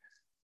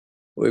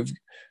 We've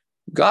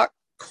got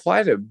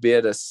quite a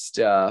bit of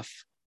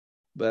stuff,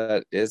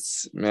 but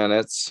it's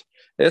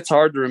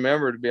hard to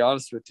remember, to be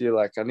honest with you.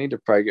 Like I need to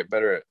probably get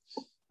better at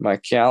my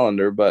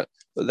calendar, but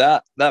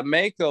that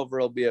makeover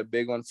will be a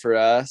big one for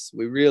us.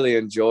 We really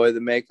enjoy the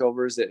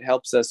makeovers. It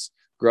helps us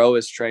grow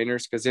as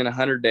trainers, because in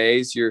 100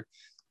 days you're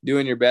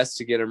doing your best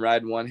to get them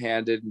riding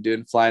one-handed and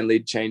doing flying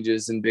lead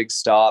changes and big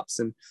stops,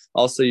 and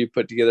also you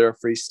put together a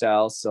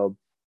freestyle. So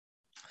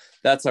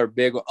that's our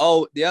big one.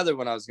 Oh, the other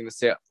one I was going to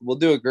say, we'll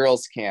do a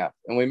girls camp,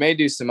 and we may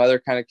do some other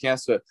kind of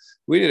camps, but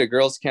we did a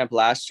girls camp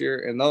last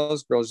year, and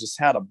those girls just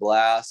had a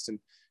blast. And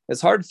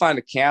it's hard to find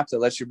a camp that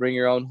lets you bring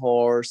your own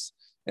horse.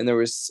 And there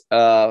was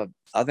I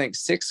think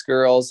 6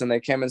 girls, and they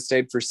came and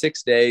stayed for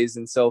 6 days.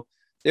 And so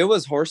it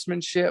was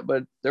horsemanship,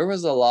 but there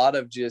was a lot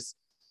of just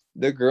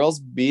the girls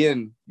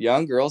being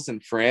young girls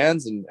and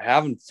friends and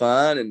having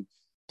fun and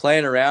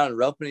playing around and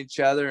roping each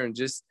other. And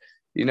just,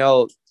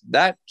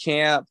 that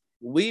camp,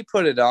 we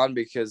put it on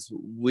because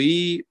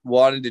we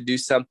wanted to do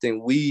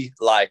something we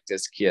liked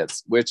as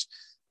kids, which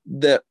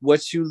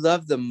what you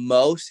love the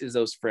most is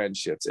those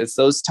friendships. It's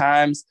those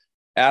times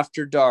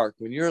after dark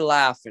when you're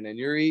laughing and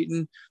you're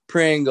eating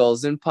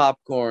Pringles and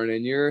popcorn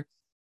and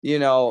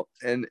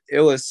and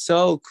it was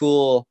so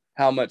cool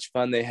how much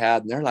fun they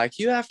had. And they're like,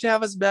 you have to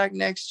have us back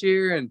next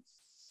year. And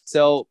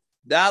so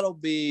that'll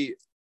be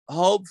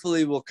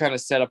hopefully we'll kind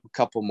of set up a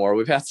couple more.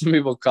 We've had some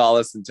people call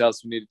us and tell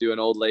us we need to do an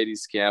old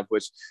ladies camp,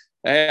 which,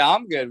 hey,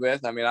 I'm good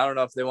with. I mean, I don't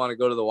know if they want to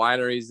go to the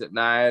wineries at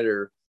night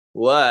or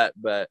what,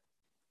 but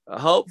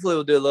hopefully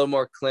we'll do a little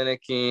more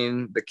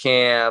clinicking, the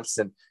camps,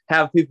 and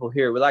have people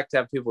here. We like to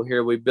have people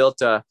here. We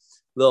built a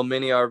little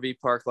mini RV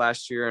park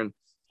last year, and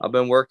I've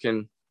been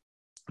working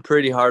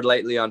pretty hard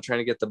lately on trying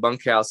to get the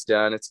bunkhouse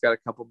done. It's got a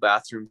couple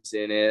bathrooms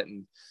in it,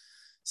 and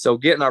so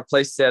getting our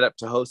place set up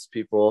to host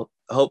people.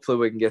 Hopefully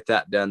we can get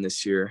that done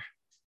this year.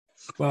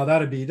 Well,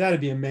 that'd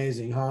be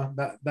amazing, huh?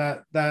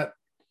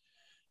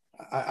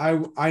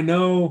 I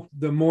know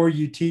the more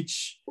you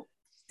teach,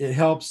 it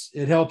helps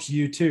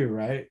you too,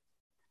 right?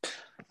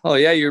 Oh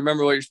yeah, you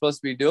remember what you're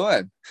supposed to be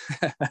doing.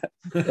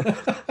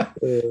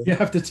 You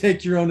have to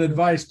take your own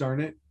advice,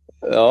 darn it.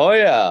 Oh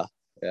yeah.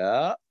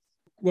 Yeah.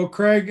 Well,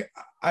 Craig,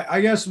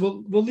 I guess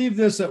we'll leave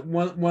this at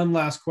one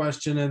last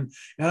question, and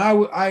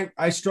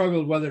I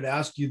struggled whether to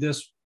ask you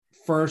this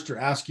first or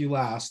ask you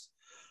last.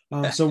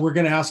 So we're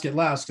going to ask it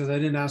last because I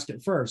didn't ask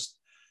it first.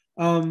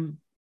 How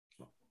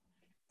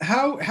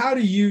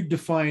do you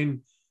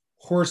define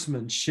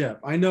horsemanship?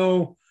 I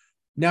know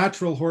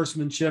natural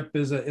horsemanship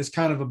is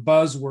kind of a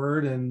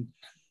buzzword,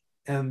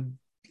 and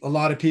a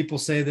lot of people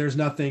say there's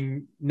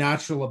nothing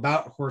natural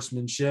about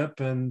horsemanship,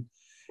 and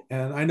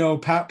I know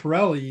Pat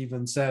Pirelli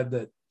even said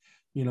that,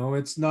 you know,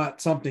 it's not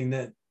something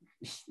that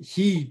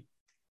he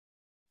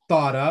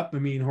thought up. I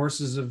mean,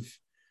 horses have,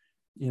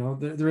 you know,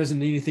 there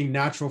isn't anything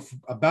natural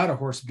about a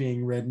horse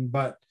being ridden,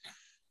 but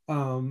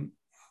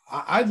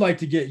I'd like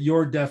to get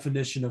your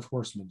definition of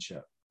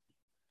horsemanship.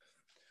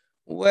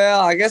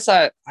 Well, I guess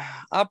I'll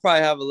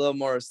probably have a little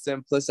more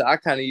simplicity. I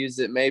kind of use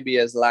it maybe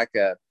as like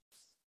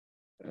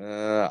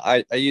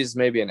I use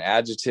maybe an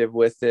adjective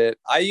with it.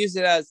 I use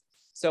it as,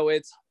 so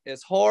it's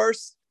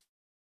horse,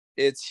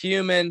 it's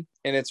human,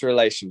 and it's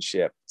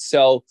relationship.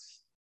 So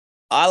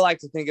I like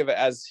to think of it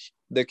as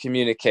the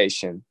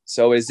communication.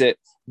 So is it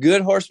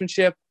good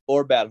horsemanship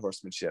or bad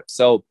horsemanship?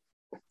 So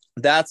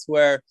that's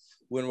where,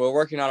 when we're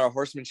working on our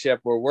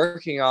horsemanship, we're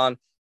working on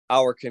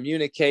our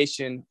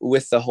communication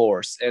with the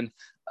horse. And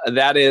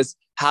that is,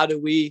 how do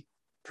we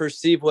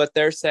perceive what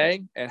they're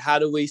saying, and how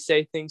do we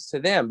say things to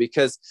them?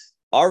 Because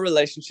our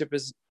relationship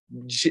is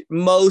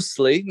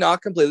mostly,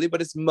 not completely,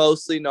 but it's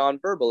mostly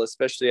nonverbal,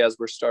 especially as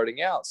we're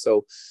starting out.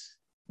 So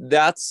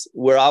that's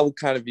where I would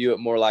kind of view it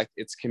more like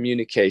it's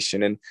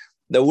communication. And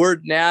the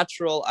word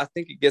natural, I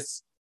think it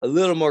gets a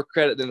little more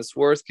credit than it's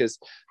worth, because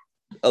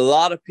a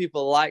lot of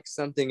people like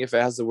something if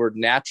it has the word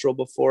natural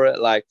before it.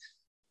 Like,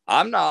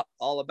 I'm not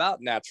all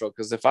about natural,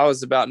 because if I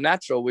was about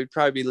natural, we'd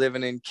probably be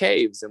living in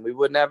caves and we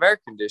wouldn't have air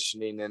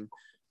conditioning and,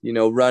 you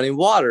know, running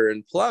water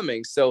and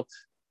plumbing. So,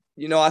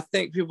 you know, I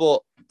think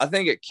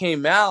it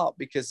came out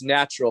because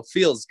natural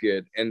feels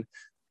good. And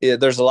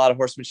there's a lot of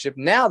horsemanship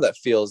now that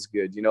feels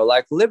good, you know,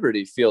 like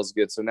liberty feels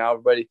good. So now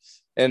everybody,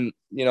 and,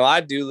 you know, I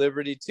do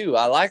liberty too.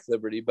 I like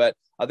liberty, but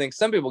I think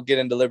some people get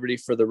into liberty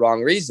for the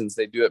wrong reasons.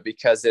 They do it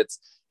because it's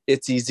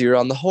easier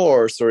on the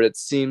horse, or it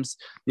seems,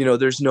 you know,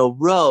 there's no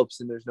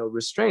ropes and there's no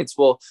restraints.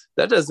 Well,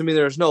 that doesn't mean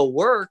there's no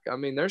work. I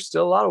mean, there's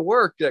still a lot of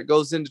work that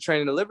goes into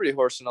training a liberty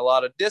horse, and a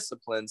lot of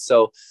discipline.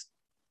 So,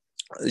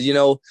 you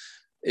know,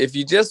 if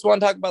you just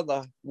want to talk about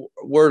the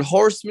word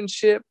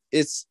horsemanship,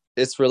 it's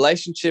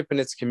relationship and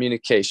it's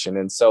communication.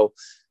 And so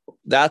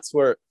that's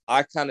where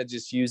I kind of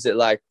just use it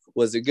like,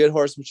 was it good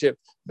horsemanship,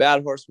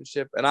 bad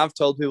horsemanship? And I've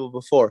told people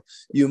before,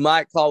 you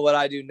might call what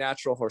I do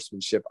natural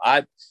horsemanship.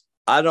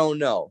 I don't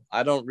know.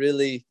 I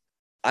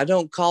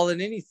don't call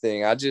it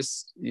anything. I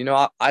just, you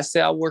know, I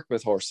say I work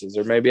with horses,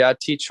 or maybe I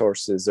teach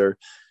horses, or,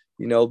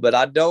 you know, but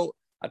I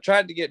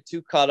tried to get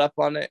too caught up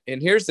on it.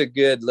 And here's a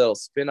good little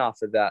spin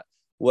off of that.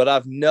 What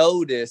I've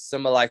noticed,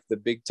 some of like the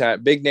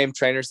big name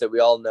trainers that we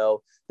all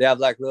know, they have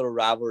like little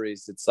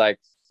rivalries. It's like,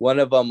 one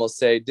of them will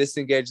say,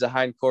 disengage the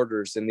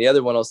hindquarters, and the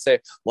other one will say,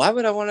 why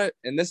would I want to,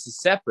 and this is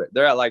separate.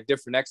 They're at like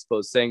different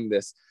expos saying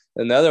this.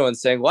 And the other one's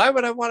saying, why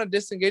would I want to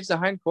disengage the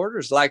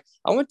hindquarters? Like,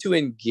 I want to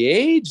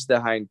engage the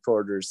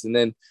hindquarters. And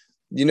then,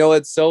 you know,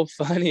 it's so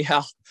funny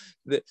how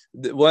the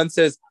one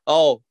says,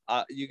 oh,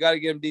 you got to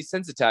get them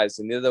desensitized.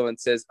 And the other one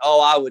says,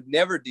 oh, I would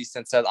never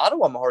desensitize. I don't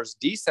want my horse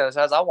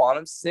desensitized. I want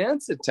him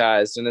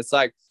sensitized. And it's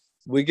like,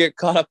 we get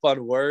caught up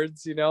on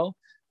words, you know?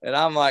 And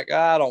I'm like,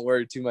 I don't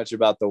worry too much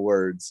about the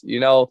words. You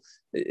know,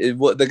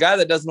 the guy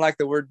that doesn't like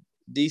the word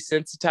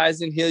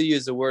desensitizing, he'll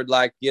use a word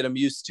like get them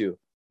used to.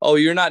 Oh,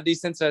 you're not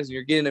desensitizing,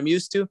 you're getting them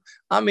used to.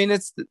 I mean,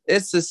 it's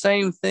the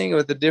same thing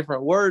with a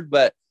different word.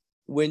 But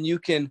when you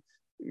can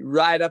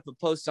write up a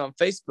post on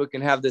Facebook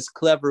and have this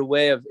clever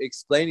way of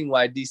explaining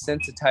why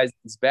desensitizing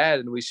is bad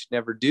and we should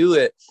never do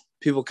it,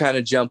 people kind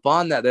of jump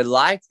on that. They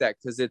like that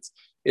because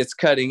it's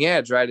cutting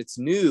edge, right? It's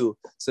new.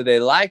 So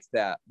they like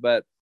that.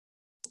 But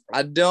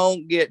I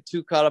don't get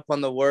too caught up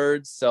on the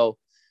words. So,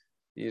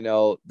 you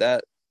know,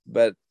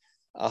 but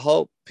I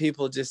hope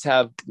people just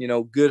have, you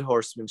know, good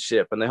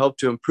horsemanship, and they hope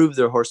to improve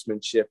their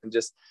horsemanship and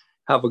just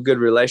have a good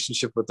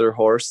relationship with their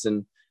horse.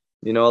 And,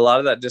 you know, a lot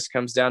of that just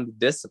comes down to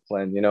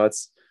discipline. You know,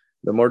 it's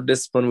the more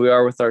disciplined we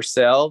are with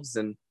ourselves,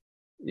 and,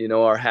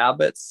 our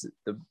habits,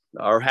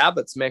 our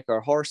habits make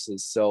our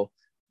horses. So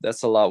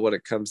that's a lot what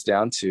it comes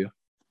down to.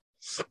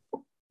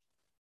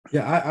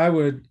 Yeah, I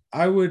would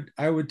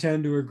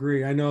tend to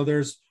agree. I know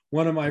there's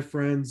one of my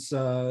friends,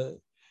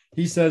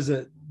 he says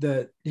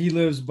that he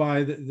lives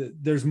by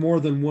there's more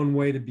than one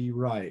way to be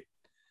right.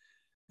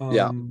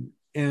 Yeah.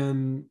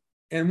 And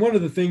one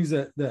of the things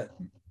that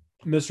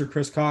Mr.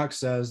 Chris Cox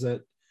says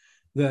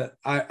that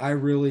I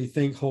really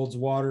think holds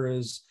water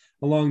is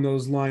along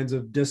those lines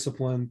of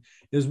discipline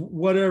is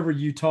whatever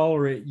you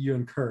tolerate, you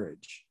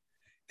encourage.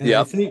 And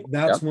I think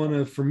that's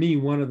for me,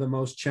 one of the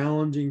most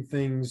challenging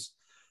things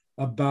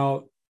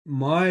about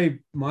my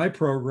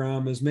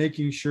program is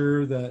making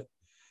sure that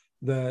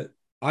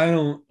I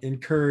don't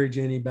encourage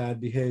any bad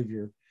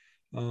behavior.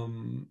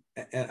 And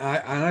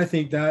I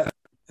think that,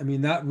 I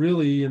mean, that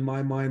really in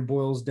my mind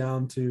boils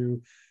down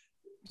to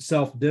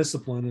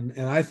self-discipline.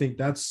 And I think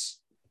that's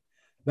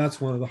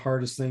one of the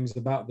hardest things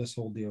about this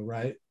whole deal,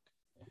 right?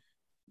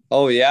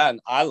 Oh yeah. And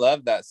I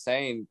love that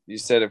saying you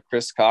said of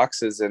Chris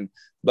Cox's, and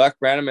Buck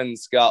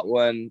Brenneman's got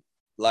one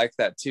like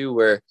that too,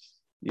 where,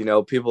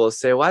 people will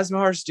say, why does my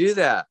horse do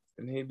that?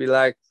 And he'd be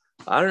like,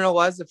 I don't know.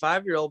 Why does the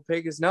 5-year-old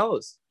pick his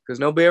nose?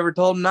 Because nobody ever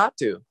told him not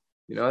to.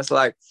 It's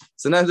like,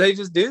 sometimes they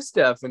just do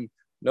stuff and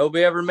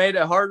nobody ever made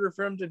it harder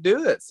for them to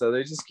do it. So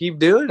they just keep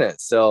doing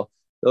it. So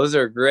those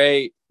are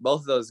great.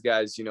 Both of those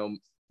guys,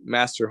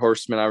 master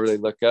horsemen, I really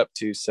look up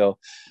to. So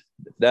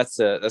that's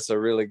a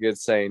really good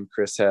saying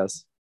Chris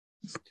has.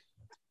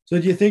 So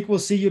do you think we'll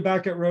see you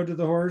back at Road to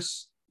the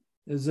Horse?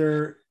 Is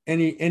there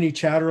any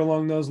chatter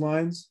along those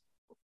lines?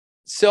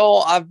 So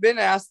I've been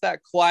asked that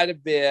quite a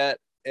bit.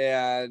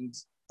 And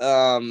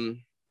I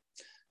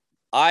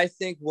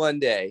think one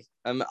day,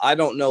 I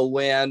don't know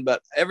when,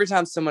 but every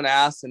time someone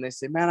asks and they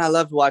say, man, I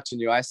loved watching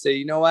you, I say,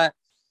 you know what?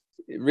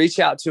 Reach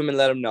out to them and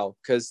let them know.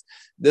 Because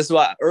this is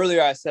what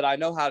earlier I said, I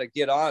know how to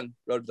get on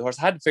Road to the Horse.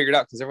 I had to figure it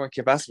out because everyone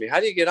kept asking me, how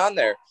do you get on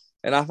there?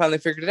 And I finally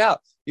figured it out.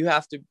 You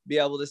have to be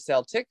able to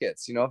sell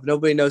tickets. If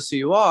nobody knows who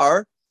you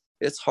are,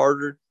 it's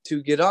harder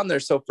to get on there.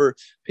 So for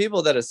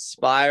people that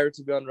aspire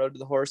to be on Road to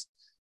the Horse,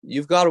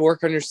 you've got to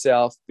work on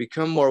yourself,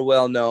 become more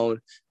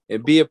well-known,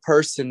 and be a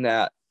person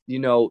that,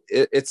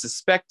 it's a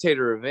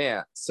spectator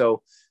event.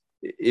 So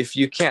if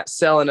you can't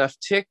sell enough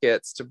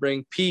tickets to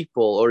bring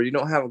people, or you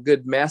don't have a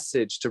good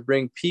message to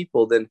bring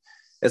people, then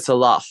it's a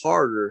lot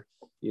harder,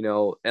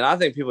 and I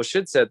think people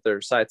should set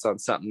their sights on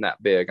something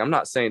that big. I'm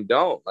not saying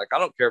don't. Like, I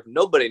don't care if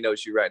nobody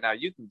knows you right now.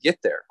 You can get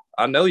there.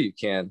 I know you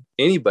can.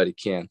 Anybody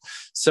can.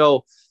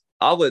 So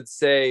I would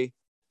say,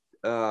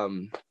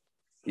 with,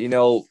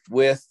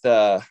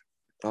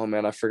 oh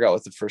man, I forgot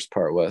what the first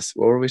part was.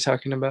 What were we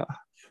talking about?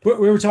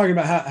 We were talking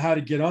about how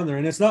to get on there,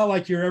 and it's not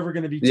like you're ever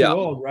going to be too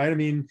old, right? I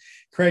mean,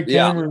 Craig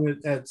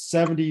Cameron at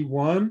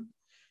 71,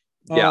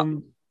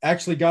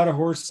 actually got a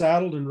horse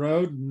saddled and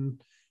rode,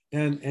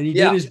 and he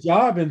did his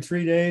job in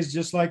 3 days,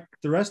 just like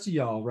the rest of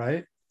y'all,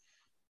 right?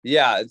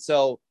 Yeah. And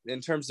so in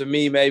terms of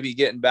me maybe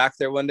getting back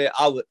there one day,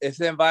 I would, if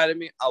they invited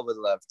me, I would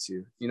love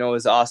to. It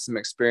was an awesome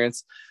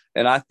experience,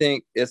 and I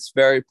think it's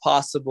very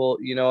possible.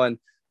 And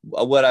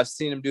what I've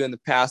seen them do in the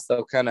past,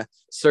 they'll kind of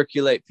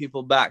circulate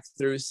people back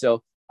through.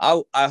 So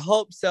I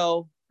hope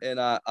so, and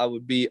I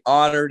would be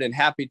honored and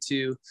happy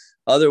to.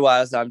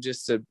 Otherwise, I'm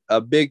just a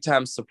big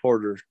time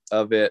supporter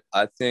of it.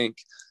 I think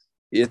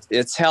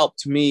it's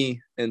helped me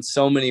in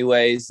so many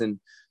ways. And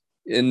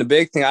the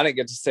big thing I didn't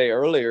get to say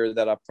earlier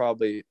that I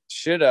probably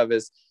should have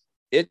is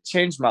it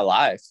changed my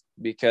life,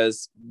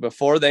 because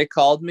before they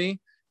called me,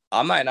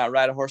 I might not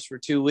ride a horse for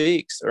 2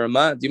 weeks or a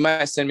month. You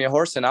might send me a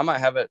horse and I might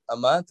have it a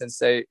month and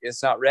say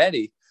it's not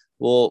ready.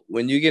 Well,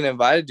 when you get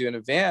invited to an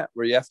event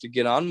where you have to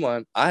get on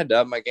one, I had to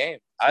up my game.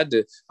 I had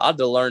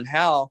to learn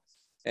how.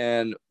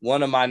 And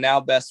one of my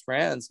now best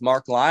friends,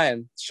 Mark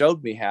Lyon,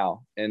 showed me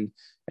how. And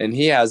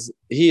he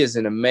is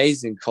an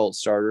amazing colt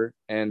starter.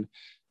 And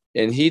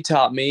he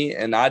taught me,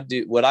 and I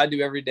do what I do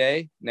every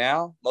day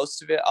now.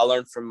 Most of it I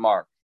learned from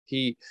Mark.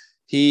 He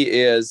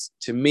is,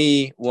 to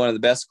me, one of the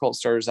best colt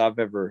starters I've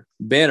ever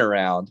been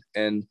around.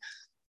 And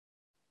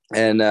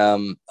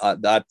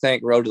I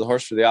thank Road to the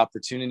Horse for the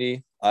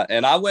opportunity.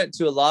 And I went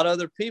to a lot of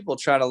other people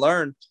trying to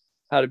learn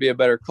how to be a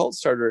better colt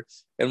starter.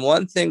 And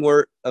one thing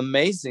we're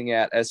amazing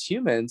at as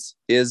humans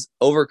is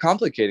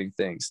overcomplicating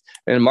things.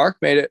 And Mark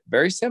made it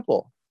very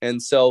simple.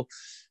 And so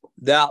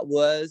that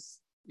was,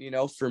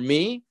 for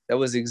me, that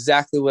was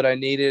exactly what I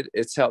needed.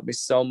 It's helped me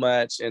so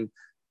much. And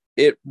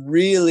it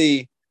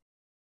really,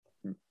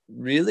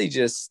 really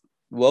just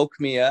woke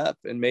me up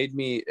and made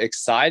me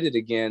excited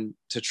again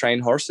to train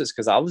horses,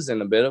 because I was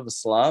in a bit of a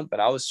slump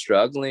and I was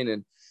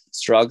struggling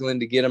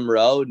to get them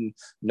rode and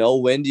know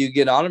when do you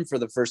get on them for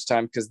the first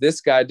time, because this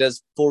guy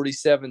does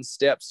 47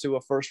 steps to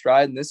a first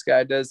ride and this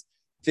guy does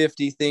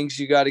 50 things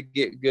you got to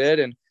get good,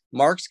 and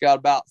Mark's got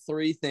about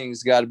 3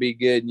 things got to be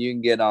good and you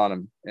can get on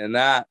them. And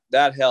that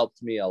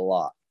helped me a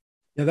lot.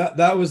 Yeah,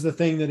 that was the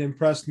thing that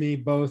impressed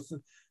me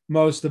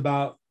most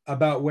about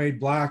Wade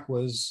Black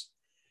was,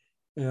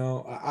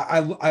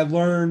 I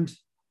learned,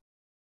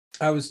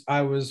 I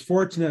was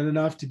fortunate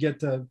enough to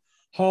get to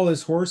haul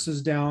his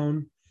horses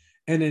down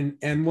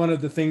And one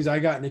of the things I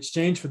got in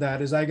exchange for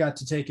that is I got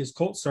to take his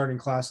colt starting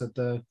class at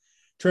the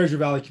Treasure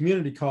Valley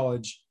Community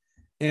College.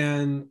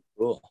 And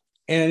Cool.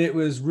 and it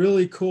was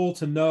really cool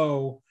to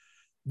know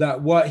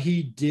that what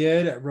he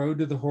did at Road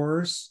to the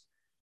Horse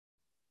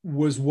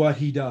was what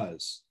he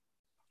does.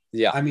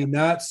 Yeah. I mean,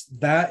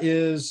 that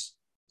is,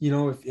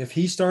 if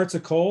he starts a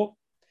colt,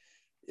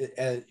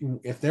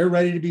 if they're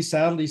ready to be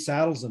saddled, he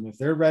saddles them. If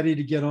they're ready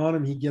to get on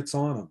him, he gets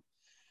on them.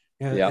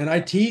 And I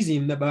tease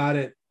him about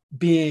it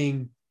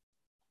being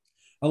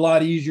a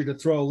lot easier to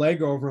throw a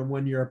leg over him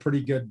when you're a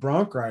pretty good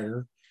bronc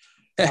rider.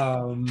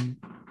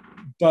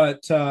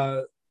 But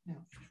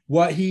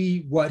what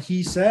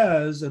he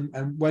says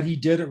and what he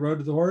did at Road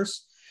to the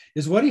Horse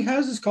is what he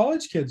has his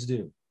college kids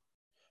do.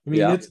 I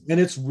mean,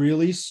 it's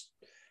really,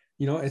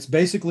 it's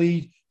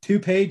basically 2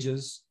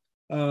 pages,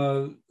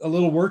 a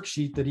little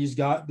worksheet that he's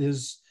got,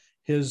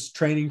 his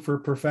training for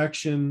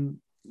perfection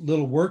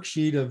little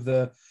worksheet of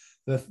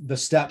the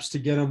steps to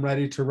get him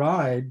ready to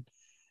ride.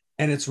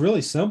 And it's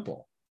really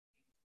simple.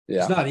 Yeah.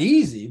 It's not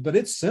easy, but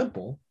it's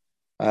simple.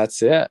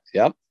 That's it.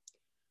 Yep.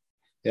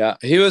 Yeah.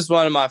 He was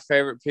one of my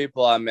favorite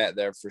people I met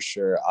there for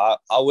sure.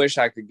 I wish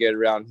I could get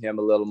around him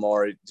a little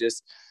more.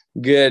 Just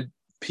good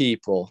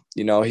people,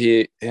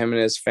 him and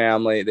his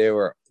family, they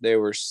were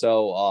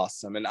so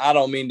awesome. And I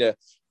don't mean to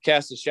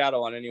cast a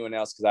shadow on anyone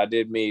else, because I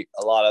did meet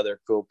a lot of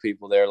other cool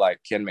people there. Like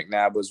Ken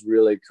McNabb was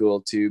really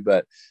cool too.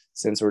 But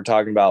since we're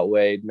talking about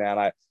Wade,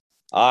 man,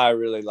 I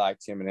really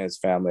liked him and his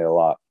family a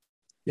lot.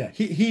 Yeah,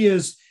 he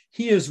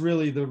is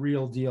really the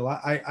real deal.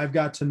 I've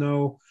got to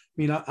know,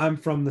 I'm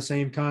from the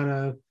same kind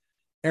of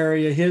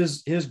area.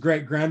 His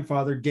great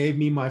grandfather gave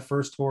me my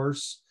first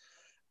horse.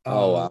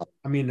 Oh wow.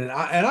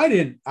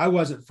 I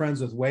wasn't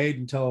friends with Wade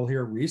until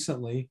here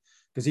recently,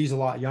 because he's a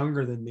lot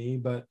younger than me,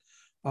 but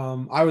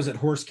I was at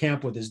horse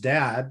camp with his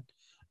dad.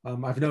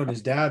 I've known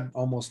his dad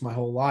almost my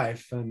whole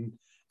life, and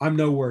I'm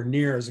nowhere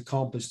near as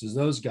accomplished as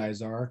those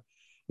guys are,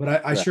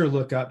 but I sure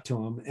look up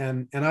to him.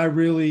 And I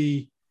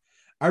really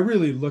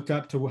look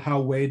up to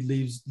how Wade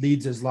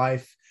leads his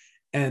life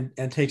and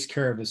takes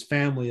care of his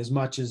family as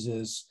much as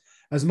his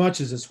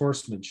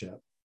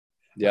horsemanship.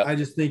 Yeah. I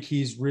just think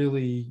he's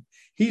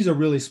a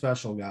really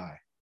special guy.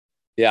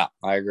 Yeah,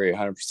 I agree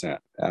 100%.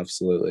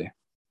 Absolutely.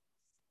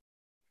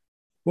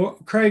 Well,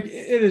 Craig,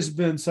 it has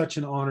been such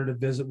an honor to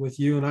visit with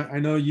you. And I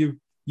know you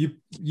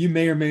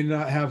may or may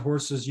not have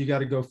horses you got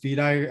to go feed.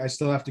 I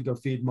still have to go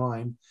feed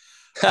mine.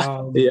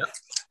 Yeah.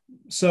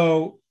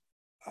 So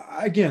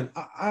again,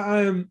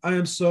 I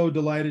am so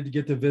delighted to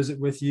get to visit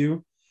with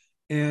you.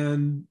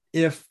 And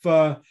if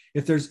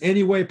there's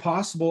any way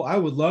possible, I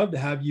would love to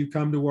have you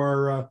come to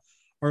our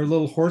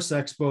little horse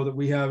expo that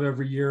we have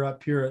every year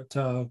up here at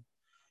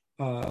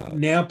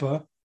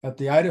Nampa at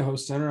the Idaho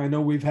Center. I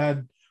know we've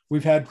had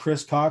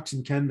Chris Cox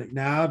and Ken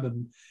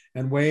McNabb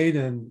and Wade,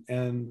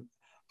 and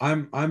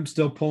I'm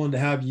still pulling to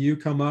have you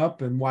come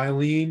up, and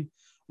Wileen.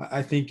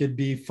 I think it'd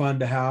be fun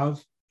to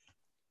have.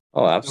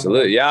 Oh,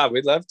 absolutely. Yeah,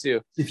 we'd love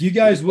to. If you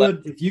guys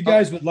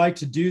would like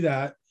to do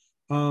that,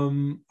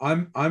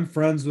 I'm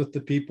friends with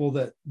the people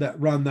that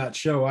run that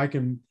show. I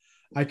can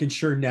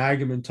sure nag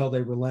them until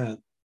they relent.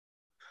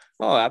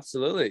 Oh,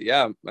 absolutely.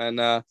 Yeah.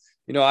 And, I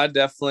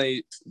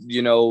definitely,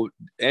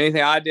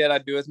 anything I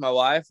do with my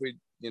wife, we,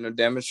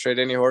 demonstrate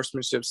any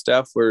horsemanship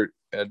stuff. We're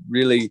a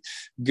really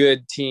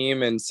good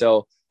team. And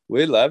so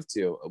we'd love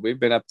to. We've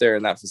been up there,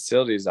 and that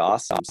facility is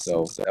awesome.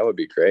 So that would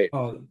be great.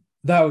 Oh,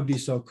 that would be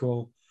so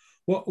cool.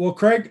 Well,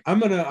 Craig, I'm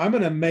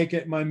gonna make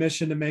it my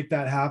mission to make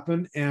that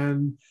happen.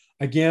 And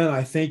again,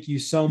 I thank you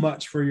so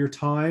much for your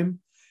time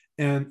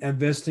and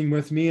visiting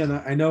with me. And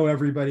I know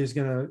everybody's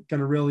gonna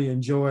really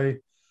enjoy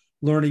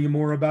learning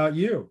more about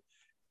you.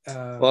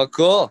 Well,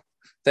 cool.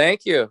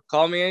 Thank you.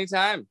 Call me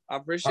anytime. I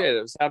appreciate it.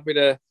 I was happy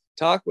to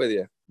talk with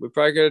you. We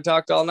probably could have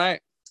talked all night.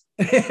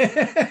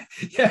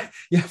 Yeah.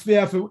 If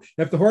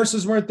the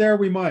horses weren't there,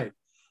 we might.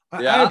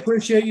 I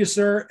appreciate you,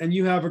 sir. And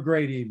you have a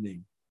great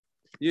evening.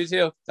 You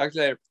too. Talk to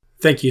you later.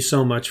 Thank you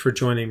so much for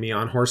joining me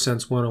on Horse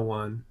Sense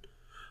 101,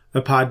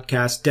 a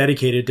podcast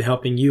dedicated to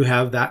helping you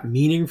have that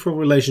meaningful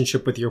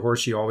relationship with your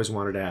horse you always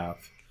wanted to have.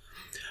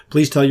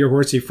 Please tell your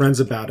horsey friends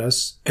about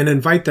us and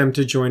invite them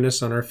to join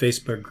us on our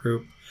Facebook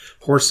group,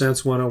 Horse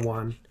Sense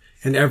 101,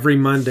 and every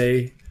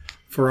Monday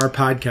for our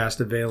podcast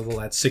available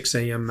at 6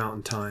 a.m.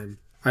 Mountain Time.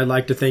 I'd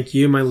like to thank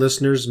you, my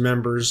listeners,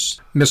 members,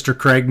 Mr.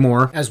 Craig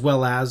Moore, as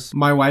well as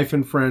my wife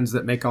and friends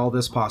that make all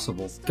this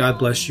possible. God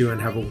bless you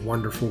and have a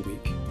wonderful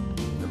week.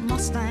 The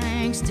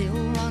Mustang still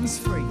runs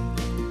free.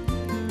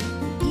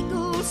 The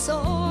eagle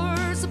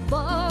soars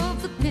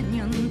above the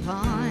pinyon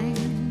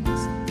pines.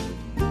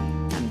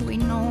 And we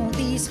know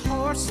these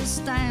horses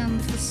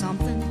stand for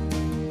something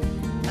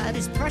that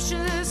is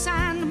precious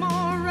and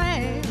more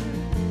rare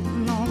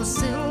than all the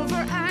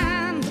silver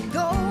and the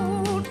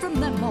gold from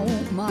them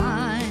old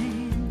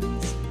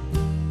mines.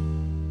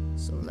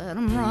 So let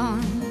them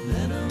run.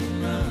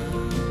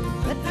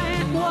 Let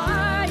them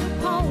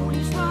wild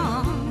ponies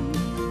run.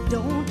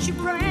 Don't you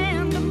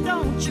brand them,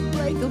 don't you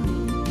break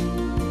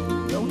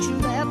them. Don't you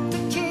let the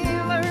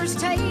killers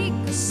take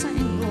the sand.